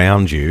fallen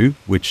around you,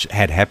 which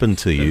had happened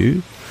to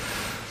you.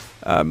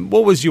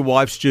 What was your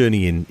wife's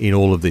journey in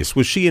all of this?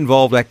 Was she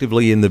involved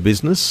actively in the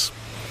business?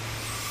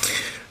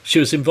 She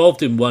was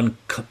involved in one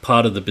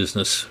part of the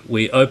business.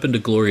 We opened a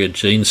Gloria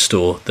Jean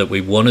store that we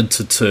wanted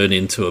to turn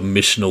into a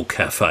missional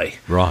cafe.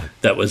 Right.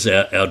 That was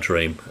our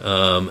dream.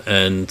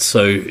 And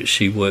so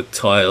she worked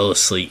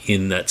tirelessly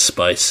in that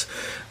space.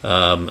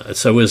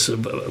 So it was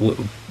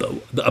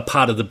a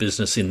part of the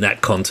business in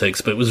that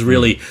context, but it was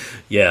really,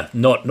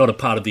 not a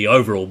part of the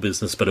overall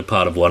business, but a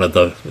part of one of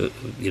the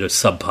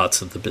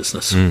subparts of the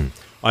business.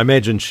 I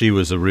imagine she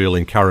was a real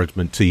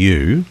encouragement to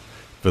you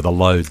for the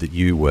load that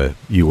you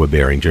were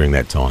bearing during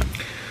that time.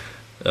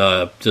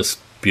 Just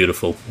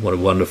beautiful. What a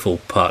wonderful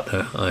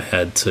partner I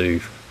had to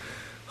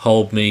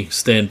hold me,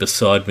 stand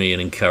beside me, and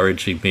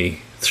encouraging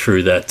me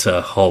through that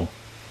whole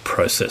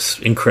process.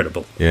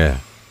 Incredible. Yeah.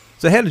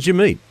 So how did you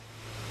meet?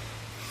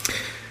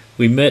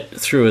 We met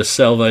through a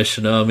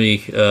Salvation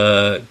Army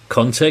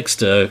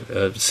context,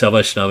 a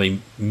Salvation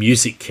Army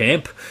music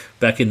camp.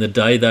 Back in the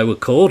day they were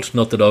called.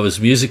 Not that I was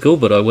musical,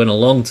 but I went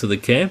along to the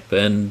camp,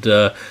 and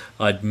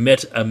I'd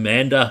met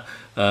Amanda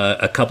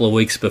a couple of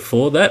weeks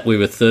before that. We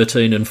were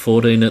 13 and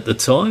 14 at the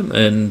time,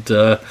 and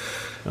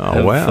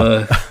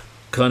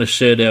kind of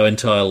shared our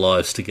entire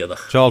lives together.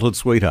 Childhood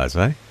sweethearts,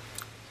 eh?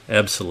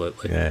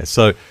 Absolutely. Yeah.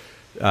 So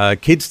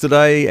kids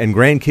today and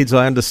grandkids,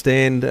 I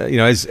understand,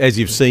 as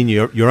you've seen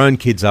your own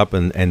kids up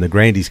and the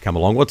grandies come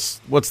along,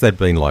 what's that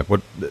been like?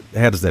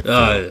 How does that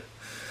feel?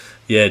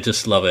 Yeah,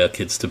 just love our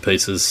kids to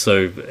pieces.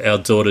 So our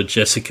daughter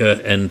Jessica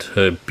and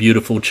her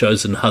beautiful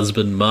chosen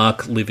husband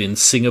Mark live in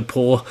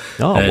Singapore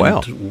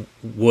and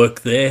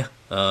work there.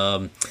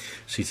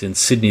 She's in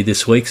Sydney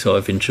this week, so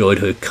I've enjoyed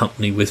her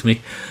company with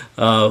me.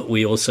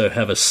 We also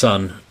have a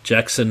son,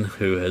 Jackson,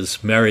 who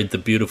has married the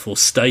beautiful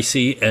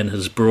Stacey and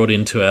has brought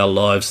into our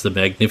lives the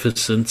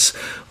magnificence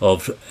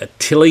of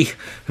Tilly,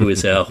 who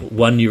is our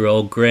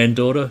 1-year-old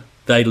granddaughter.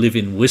 They live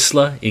in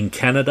Whistler in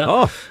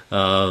Canada.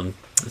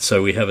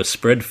 So we have a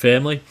spread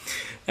family.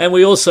 And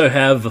we also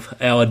have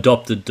our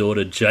adopted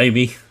daughter,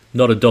 Jamie,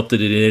 not adopted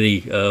in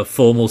any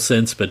formal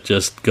sense, but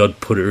just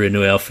God put her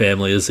into our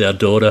family as our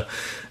daughter.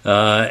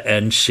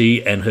 And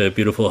she and her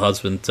beautiful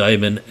husband,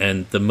 Damon,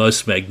 and the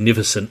most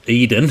magnificent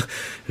Eden,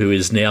 who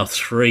is now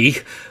 3,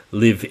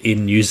 live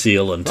in New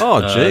Zealand.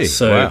 Oh, gee.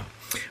 Wow.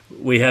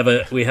 We have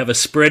a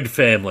spread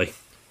family.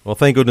 Well,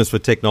 thank goodness for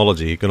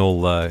technology. You can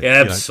all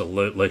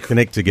absolutely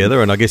connect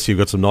together, and I guess you've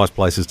got some nice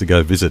places to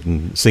go visit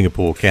in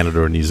Singapore,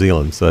 Canada, and New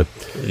Zealand. So,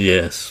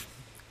 yes.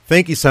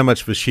 Thank you so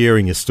much for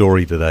sharing your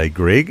story today,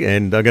 Greg,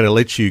 and I'm going to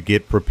let you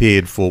get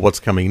prepared for what's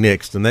coming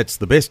next, and that's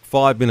the best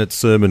 5-minute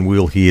sermon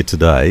we'll hear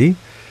today.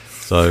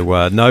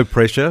 So, no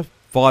pressure.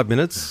 5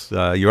 minutes.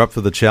 You're up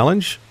for the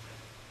challenge?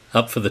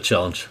 Up for the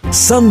challenge.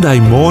 Sunday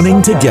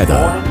morning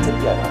together.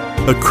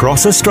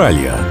 Across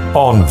Australia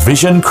on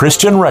Vision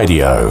Christian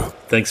Radio.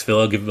 Thanks, Phil.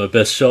 I'll give it my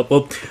best shot.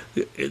 Well,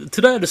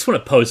 today I just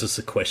want to pose us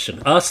a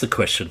question. Ask the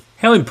question,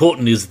 how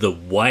important is the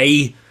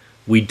way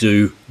we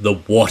do the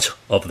what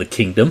of the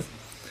kingdom?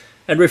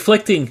 And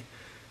reflecting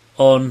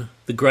on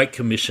the Great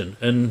Commission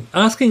and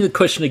asking the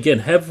question again,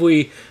 have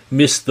we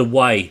missed the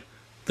way,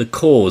 the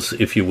cause,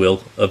 if you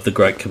will, of the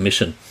Great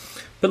Commission?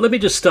 But let me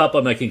just start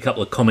by making a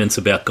couple of comments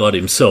about God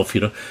himself.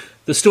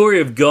 The story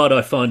of God,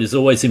 I find, is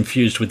always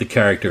infused with the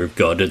character of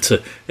God.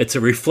 It's a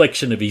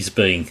reflection of his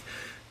being.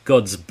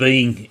 God's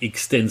being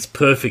extends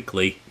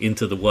perfectly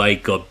into the way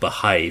God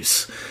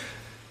behaves.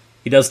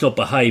 He does not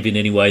behave in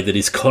any way that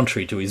is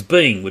contrary to his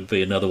being, would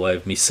be another way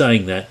of me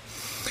saying that.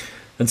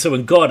 And so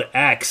when God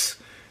acts,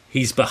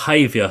 his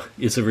behaviour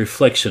is a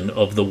reflection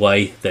of the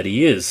way that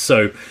he is.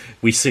 So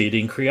we see it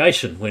in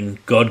creation. When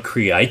God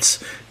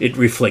creates, it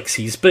reflects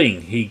his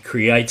being. He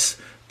creates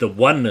the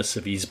oneness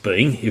of his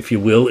being, if you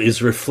will,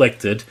 is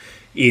reflected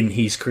in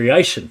his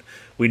creation.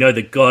 We know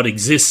that God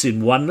exists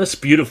in oneness,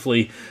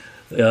 beautifully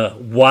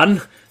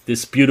one,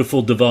 this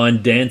beautiful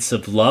divine dance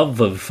of love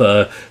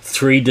of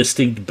 3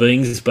 distinct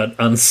beings but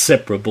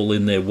inseparable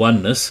in their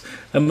oneness.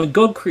 And when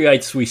God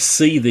creates, we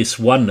see this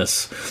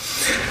oneness.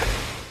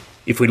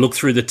 If we look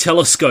through the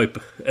telescope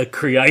at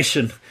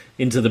creation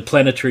into the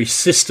planetary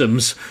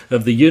systems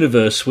of the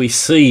universe, we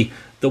see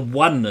the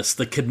oneness,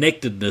 the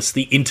connectedness,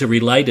 the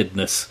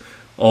interrelatedness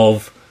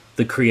of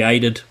the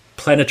created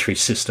planetary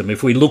system.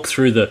 If we look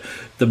through the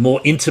more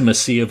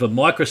intimacy of a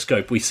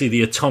microscope, we see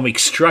the atomic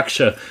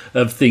structure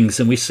of things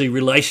and we see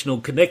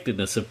relational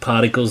connectedness of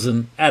particles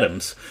and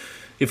atoms.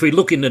 If we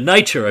look into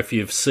nature, if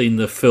you've seen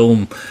the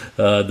film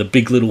The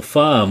Big Little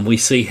Farm, we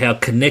see how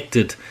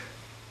connected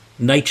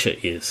nature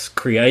is,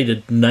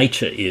 created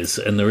nature is,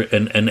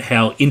 and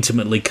how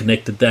intimately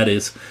connected that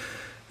is.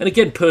 And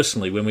again,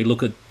 personally, when we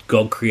look at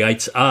God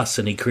creates us,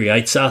 and he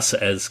creates us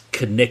as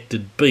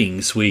connected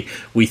beings. We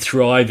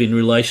thrive in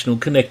relational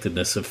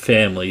connectedness of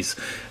families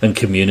and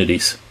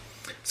communities.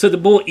 So the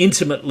more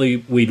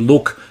intimately we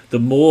look, the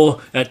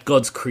more at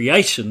God's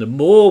creation, the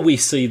more we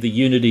see the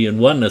unity and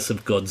oneness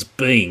of God's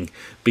being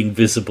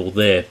visible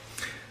there.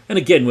 And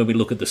again, when we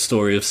look at the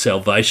story of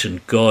salvation,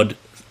 God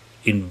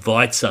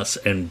invites us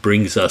and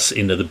brings us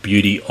into the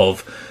beauty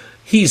of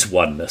his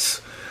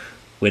oneness.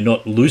 We're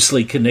not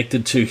loosely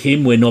connected to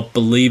him. We're not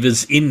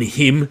believers in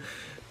him,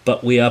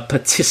 but we are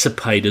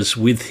participators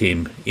with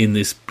him in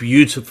this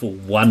beautiful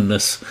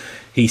oneness.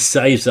 He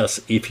saves us,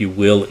 if you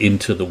will,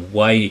 into the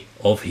way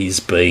of his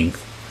being.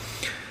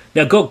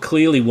 Now, God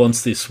clearly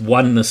wants this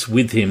oneness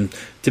with him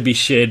to be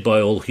shared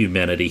by all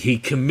humanity. He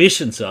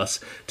commissions us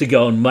to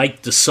go and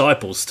make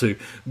disciples, to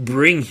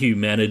bring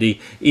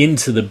humanity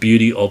into the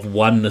beauty of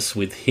oneness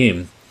with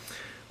him.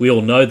 We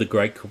all know the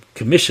Great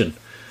Commission,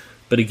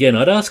 but again,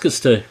 I'd ask us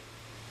to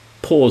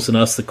pause and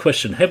ask the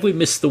question, have we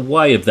missed the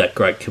way of that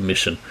Great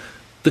Commission,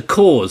 the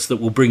cause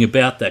that will bring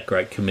about that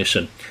Great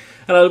Commission?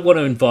 And I want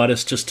to invite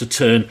us just to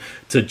turn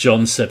to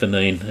John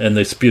 17 and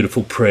this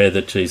beautiful prayer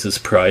that Jesus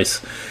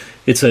prays.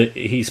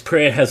 His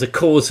prayer has a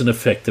cause and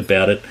effect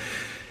about it.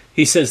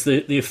 He says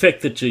the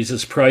effect that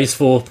Jesus prays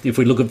for, if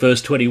we look at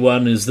verse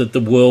 21, is that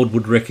the world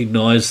would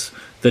recognize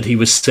that he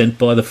was sent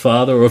by the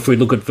Father. Or if we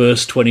look at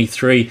verse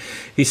 23,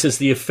 he says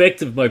the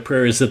effect of my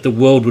prayer is that the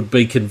world would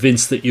be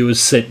convinced that you have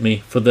sent me,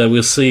 for they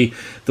will see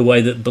the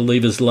way that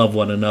believers love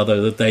one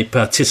another, that they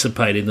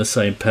participate in the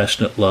same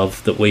passionate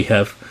love that we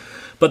have.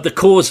 But the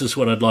cause is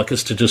what I'd like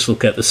us to just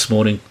look at this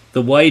morning.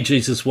 The way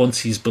Jesus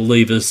wants his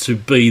believers to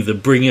be the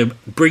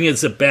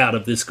bringers about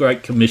of this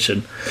Great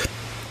Commission.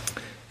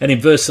 And in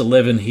verse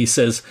 11 he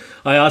says,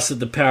 I ask that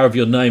the power of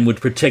your name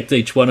would protect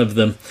each one of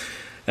them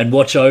and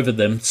watch over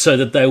them so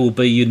that they will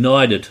be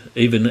united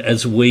even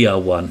as we are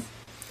one.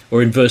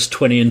 Or in verse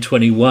 20 and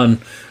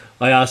 21,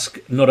 I ask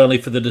not only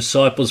for the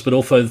disciples, but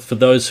also for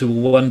those who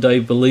will one day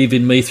believe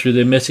in me through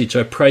their message.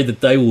 I pray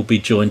that they will be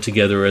joined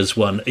together as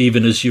one,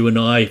 even as you and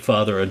I,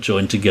 Father, are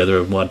joined together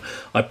in one.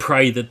 I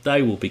pray that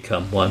they will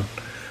become one.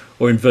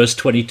 Or in verse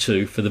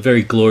 22, for the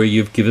very glory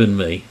you've given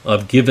me,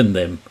 I've given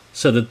them,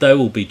 so that they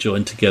will be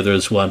joined together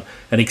as one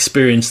and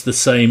experience the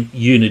same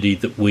unity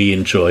that we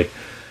enjoy.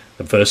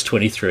 And verse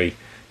 23,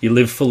 you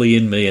live fully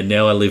in me, and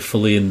now I live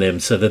fully in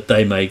them, so that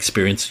they may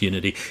experience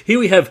unity. Here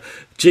we have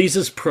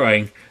Jesus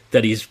praying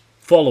that his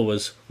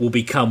followers will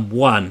become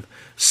one,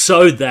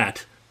 so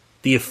that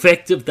the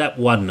effect of that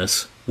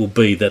oneness will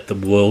be that the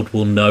world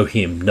will know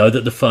him, know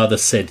that the Father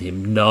sent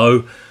him,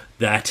 know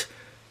that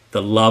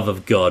the love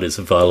of God is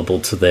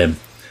available to them.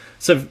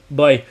 So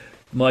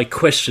my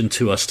question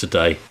to us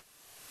today,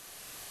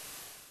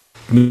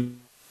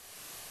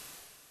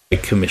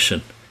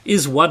 commission,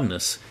 is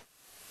oneness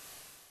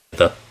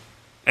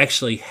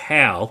actually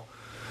how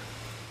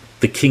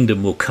the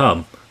kingdom will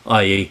come,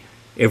 i.e.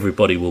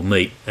 everybody will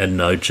meet and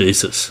know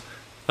Jesus?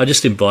 I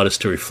just invite us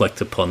to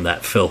reflect upon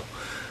that, Phil,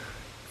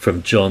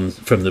 from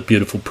the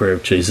beautiful prayer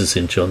of Jesus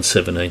in John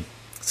 17.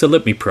 So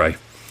let me pray.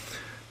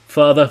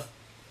 Father,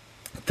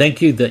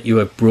 thank you that you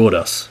have brought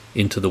us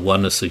into the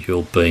oneness of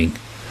your being.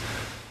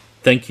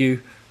 Thank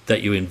you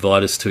that you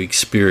invite us to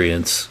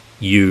experience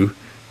you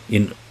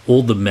in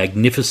all the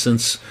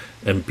magnificence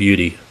and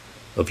beauty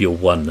of your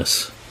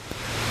oneness.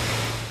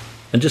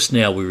 And just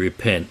now we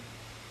repent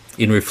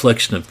in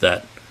reflection of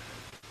that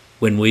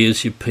when we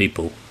as your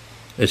people,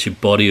 as your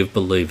body of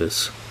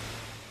believers,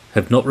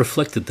 have not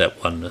reflected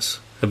that oneness,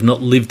 have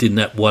not lived in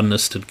that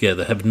oneness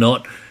together, have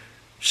not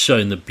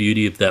shown the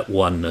beauty of that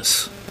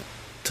oneness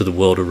to the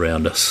world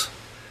around us.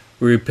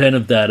 We repent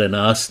of that and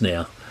ask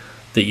now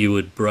that you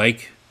would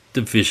break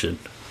division,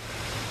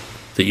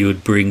 that you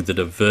would bring the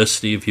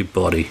diversity of your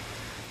body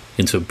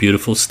into a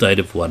beautiful state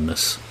of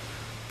oneness,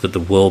 that the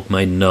world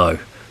may know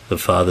the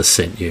Father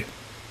sent you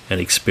and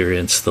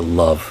experience the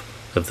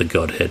love of the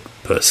Godhead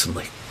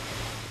personally.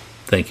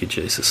 Thank you,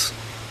 Jesus.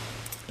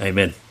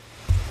 Amen.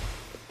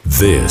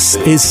 This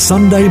is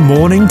Sunday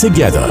Morning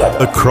Together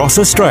across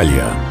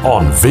Australia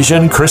on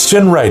Vision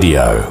Christian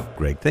Radio.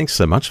 Greg, thanks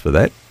so much for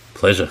that.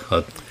 Pleasure.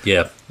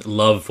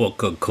 Love what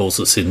God calls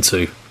us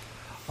into.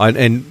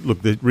 And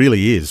look, it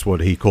really is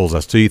what he calls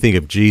us to. You think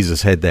of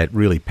Jesus had that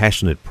really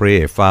passionate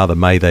prayer, Father,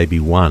 may they be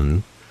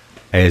one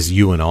as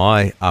you and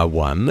I are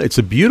one. It's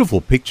a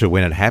beautiful picture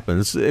when it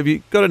happens. Have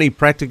you got any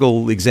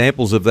practical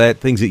examples of that,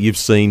 things that you've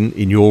seen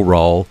in your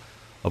role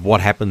of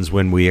what happens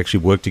when we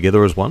actually work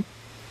together as one?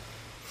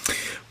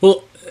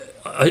 Well,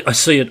 I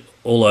see it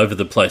all over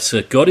the place.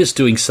 God is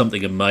doing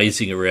something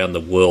amazing around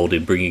the world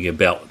in bringing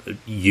about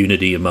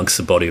unity amongst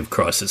the body of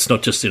Christ. It's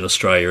not just in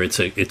Australia,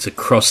 it's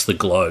across the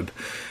globe.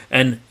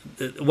 And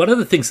one of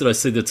the things that I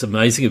see that's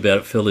amazing about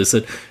it, Phil, is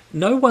that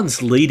no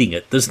one's leading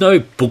it. There's no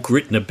book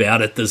written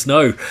about it.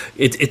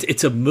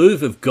 It's a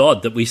move of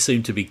God that we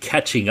seem to be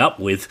catching up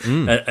with,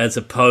 as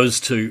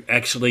opposed to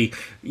actually,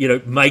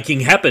 making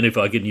happen, if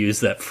I can use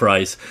that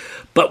phrase.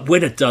 But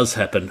when it does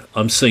happen,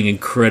 I'm seeing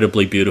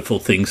incredibly beautiful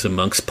things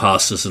amongst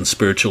pastors and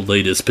spiritual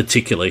leaders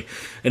particularly.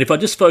 And if I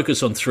just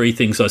focus on three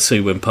things I see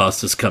when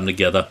pastors come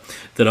together,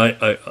 that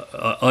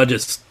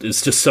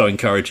it's just so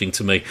encouraging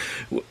to me.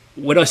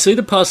 When I see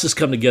the pastors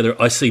come together,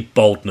 I see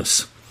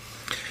boldness.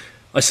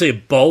 I see a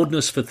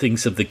boldness for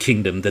things of the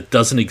kingdom that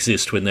doesn't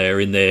exist when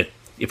they're in their,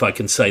 if I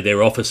can say,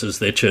 their offices,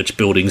 their church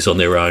buildings on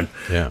their own.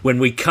 Yeah. When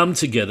we come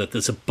together,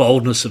 there's a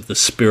boldness of the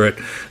Spirit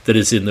that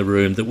is in the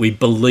room, that we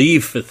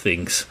believe for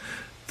things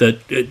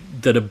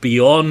that are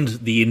beyond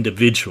the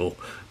individual,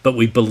 but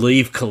we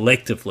believe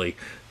collectively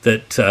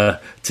that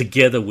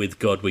together with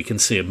God we can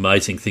see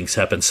amazing things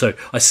happen. So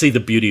I see the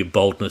beauty of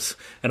boldness,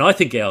 and I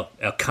think our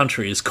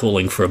country is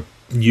calling for a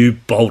new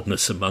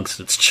boldness amongst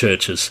its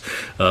churches.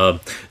 The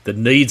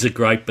needs are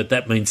great, but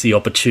that means the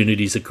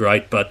opportunities are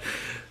great, but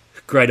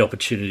great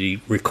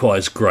opportunity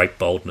requires great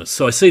boldness.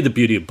 So I see the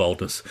beauty of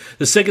boldness.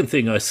 The second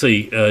thing I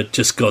see,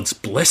 just God's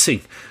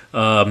blessing.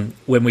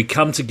 When we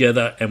come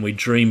together and we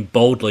dream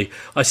boldly,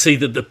 I see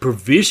that the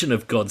provision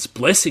of God's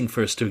blessing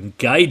for us to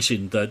engage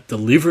in the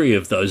delivery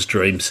of those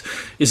dreams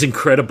is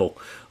incredible.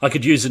 I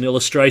could use an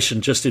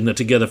illustration just in the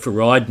Together for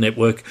Ride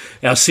network.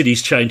 Our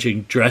city's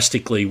changing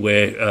drastically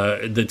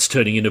where that's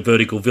turning into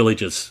vertical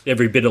villages.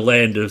 Every bit of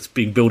land is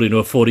being built into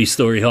a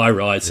 40-storey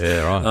high-rise.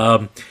 Yeah,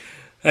 right.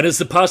 And as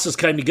the pastors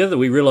came together,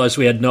 we realised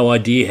we had no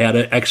idea how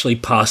to actually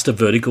pastor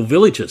vertical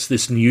villages,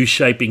 this new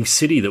shaping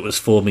city that was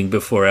forming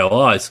before our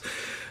eyes.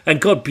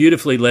 And God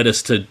beautifully led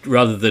us to,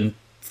 rather than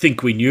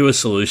think we knew a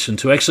solution,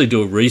 to actually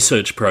do a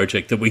research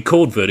project that we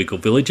called Vertical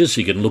Villages.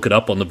 You can look it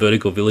up on the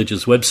Vertical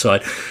Villages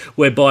website,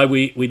 whereby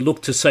we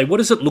look to say, what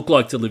does it look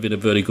like to live in a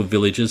vertical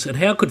villages, and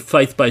how could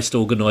faith-based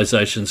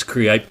organisations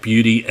create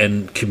beauty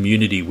and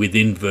community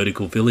within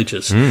vertical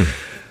villages?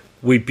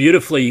 We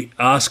beautifully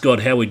asked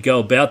God how we'd go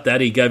about that.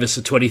 He gave us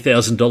a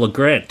 $20,000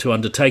 grant to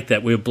undertake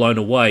that. We were blown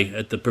away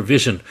at the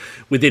provision.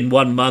 Within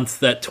 1 month,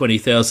 that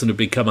 $20,000 had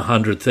become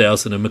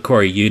 $100,000, and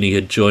Macquarie Uni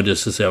had joined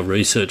us as our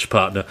research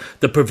partner.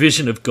 The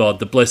provision of God,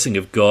 the blessing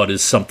of God,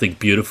 is something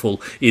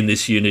beautiful in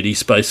this Unity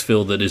space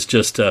field that is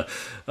just,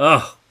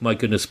 oh my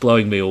goodness,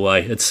 blowing me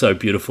away. It's so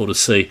beautiful to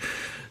see.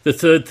 The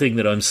third thing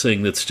that I'm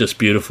seeing that's just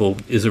beautiful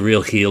is a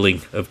real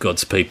healing of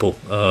God's people.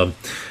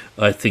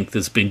 I think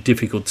there's been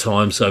difficult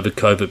times over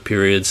COVID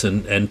periods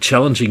and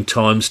challenging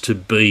times to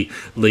be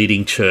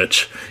leading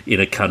church in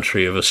a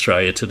country of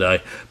Australia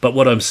today. But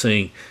what I'm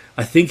seeing,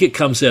 I think it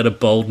comes out of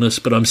boldness,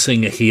 but I'm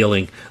seeing a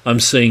healing. I'm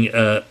seeing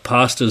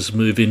pastors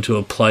move into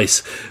a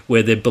place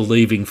where they're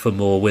believing for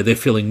more, where they're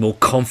feeling more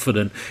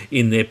confident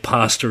in their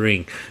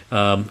pastoring,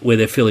 where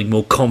they're feeling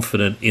more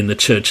confident in the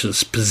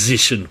church's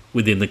position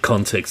within the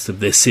context of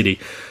their city.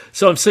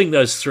 So I'm seeing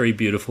those three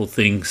beautiful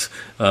things,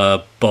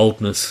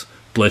 boldness,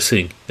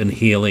 blessing and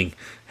healing,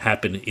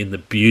 happen in the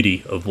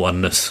beauty of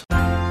oneness.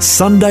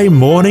 Sunday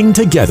morning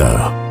together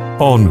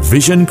on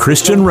Vision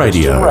Christian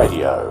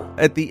Radio.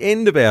 At the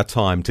end of our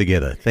time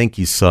together, thank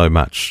you so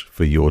much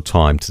for your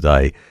time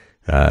today.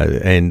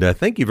 And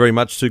thank you very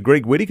much to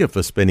Grieg Whittaker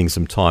for spending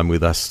some time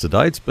with us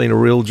today. It's been a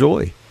real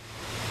joy.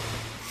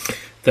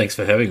 Thanks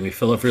for having me,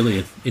 Phil. I've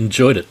really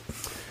enjoyed it.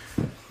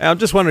 I'm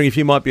just wondering if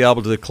you might be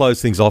able to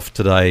close things off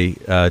today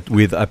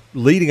with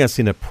leading us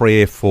in a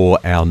prayer for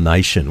our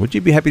nation. Would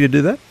you be happy to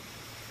do that?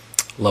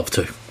 Love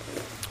to.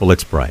 Well,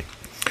 let's pray.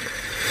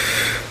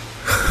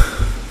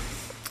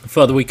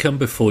 Father, we come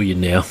before you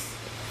now,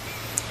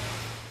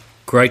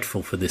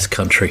 grateful for this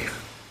country,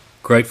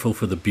 grateful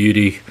for the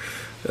beauty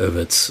of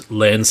its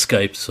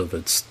landscapes, of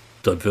its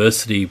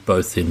diversity,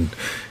 both in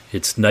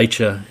its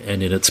nature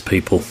and in its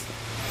people.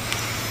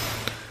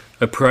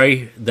 I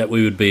pray that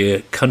we would be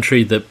a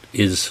country that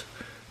is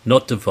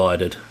not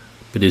divided,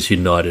 but is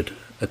united.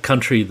 A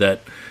country that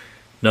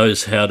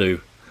knows how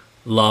to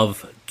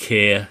love,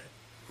 care,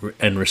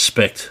 and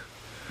respect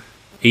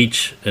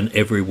each and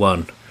every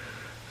one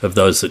of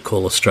those that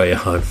call Australia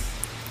home.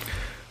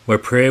 Where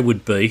prayer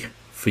would be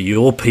for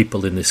your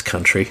people in this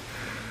country,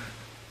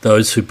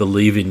 those who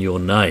believe in your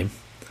name,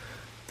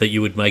 that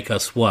you would make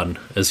us one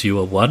as you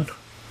are one,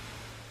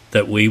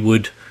 that we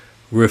would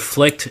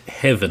reflect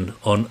heaven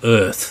on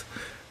earth,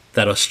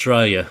 that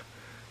Australia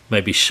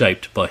may be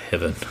shaped by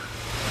heaven.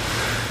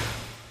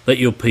 Let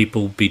your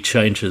people be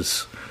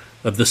changers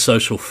of the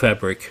social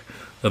fabric,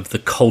 of the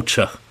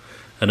culture,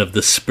 and of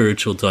the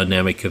spiritual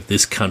dynamic of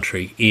this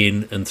country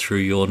in and through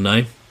your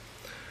name.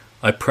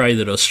 I pray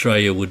that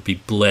Australia would be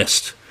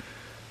blessed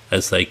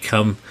as they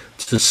come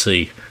to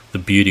see the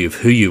beauty of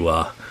who you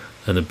are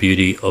and the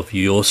beauty of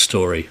your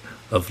story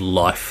of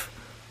life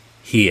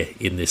here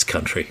in this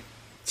country.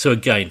 So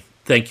again,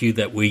 thank you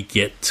that we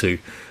get to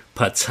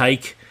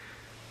partake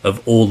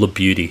of all the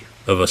beauty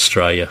of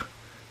Australia.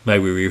 May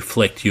we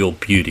reflect your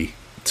beauty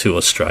to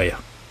Australia.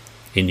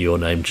 In your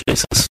name,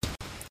 Jesus.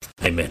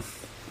 Amen.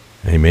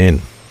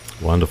 Amen.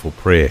 Wonderful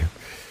prayer.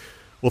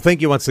 Well,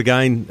 thank you once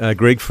again,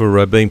 Grieg,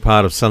 for being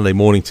part of Sunday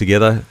Morning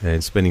Together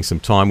and spending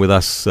some time with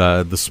us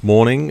this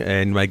morning.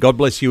 And may God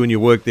bless you and your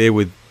work there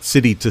with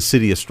City to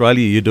City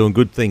Australia. You're doing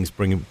good things,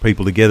 bringing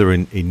people together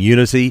in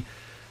unity,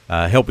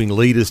 helping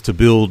leaders to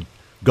build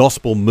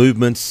gospel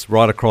movements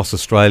right across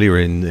Australia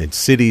in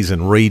cities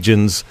and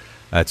regions.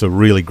 It's a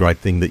really great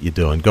thing that you're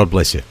doing. God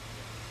bless you.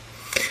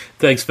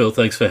 Thanks, Phil.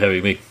 Thanks for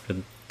having me.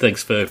 And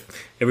thanks for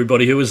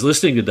everybody who was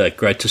listening today.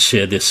 Great to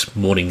share this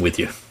morning with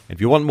you. If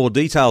you want more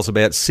details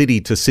about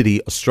City to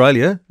City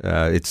Australia,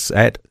 it's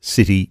at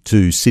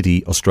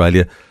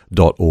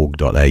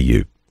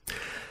citytocityaustralia.org.au.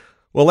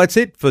 Well, that's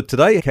it for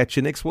today. Catch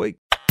you next week.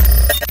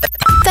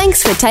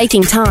 Thanks for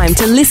taking time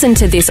to listen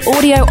to this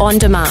audio on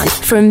demand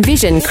from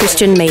Vision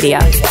Christian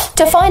Media.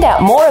 To find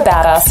out more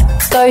about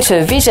us, go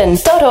to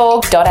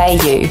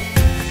vision.org.au.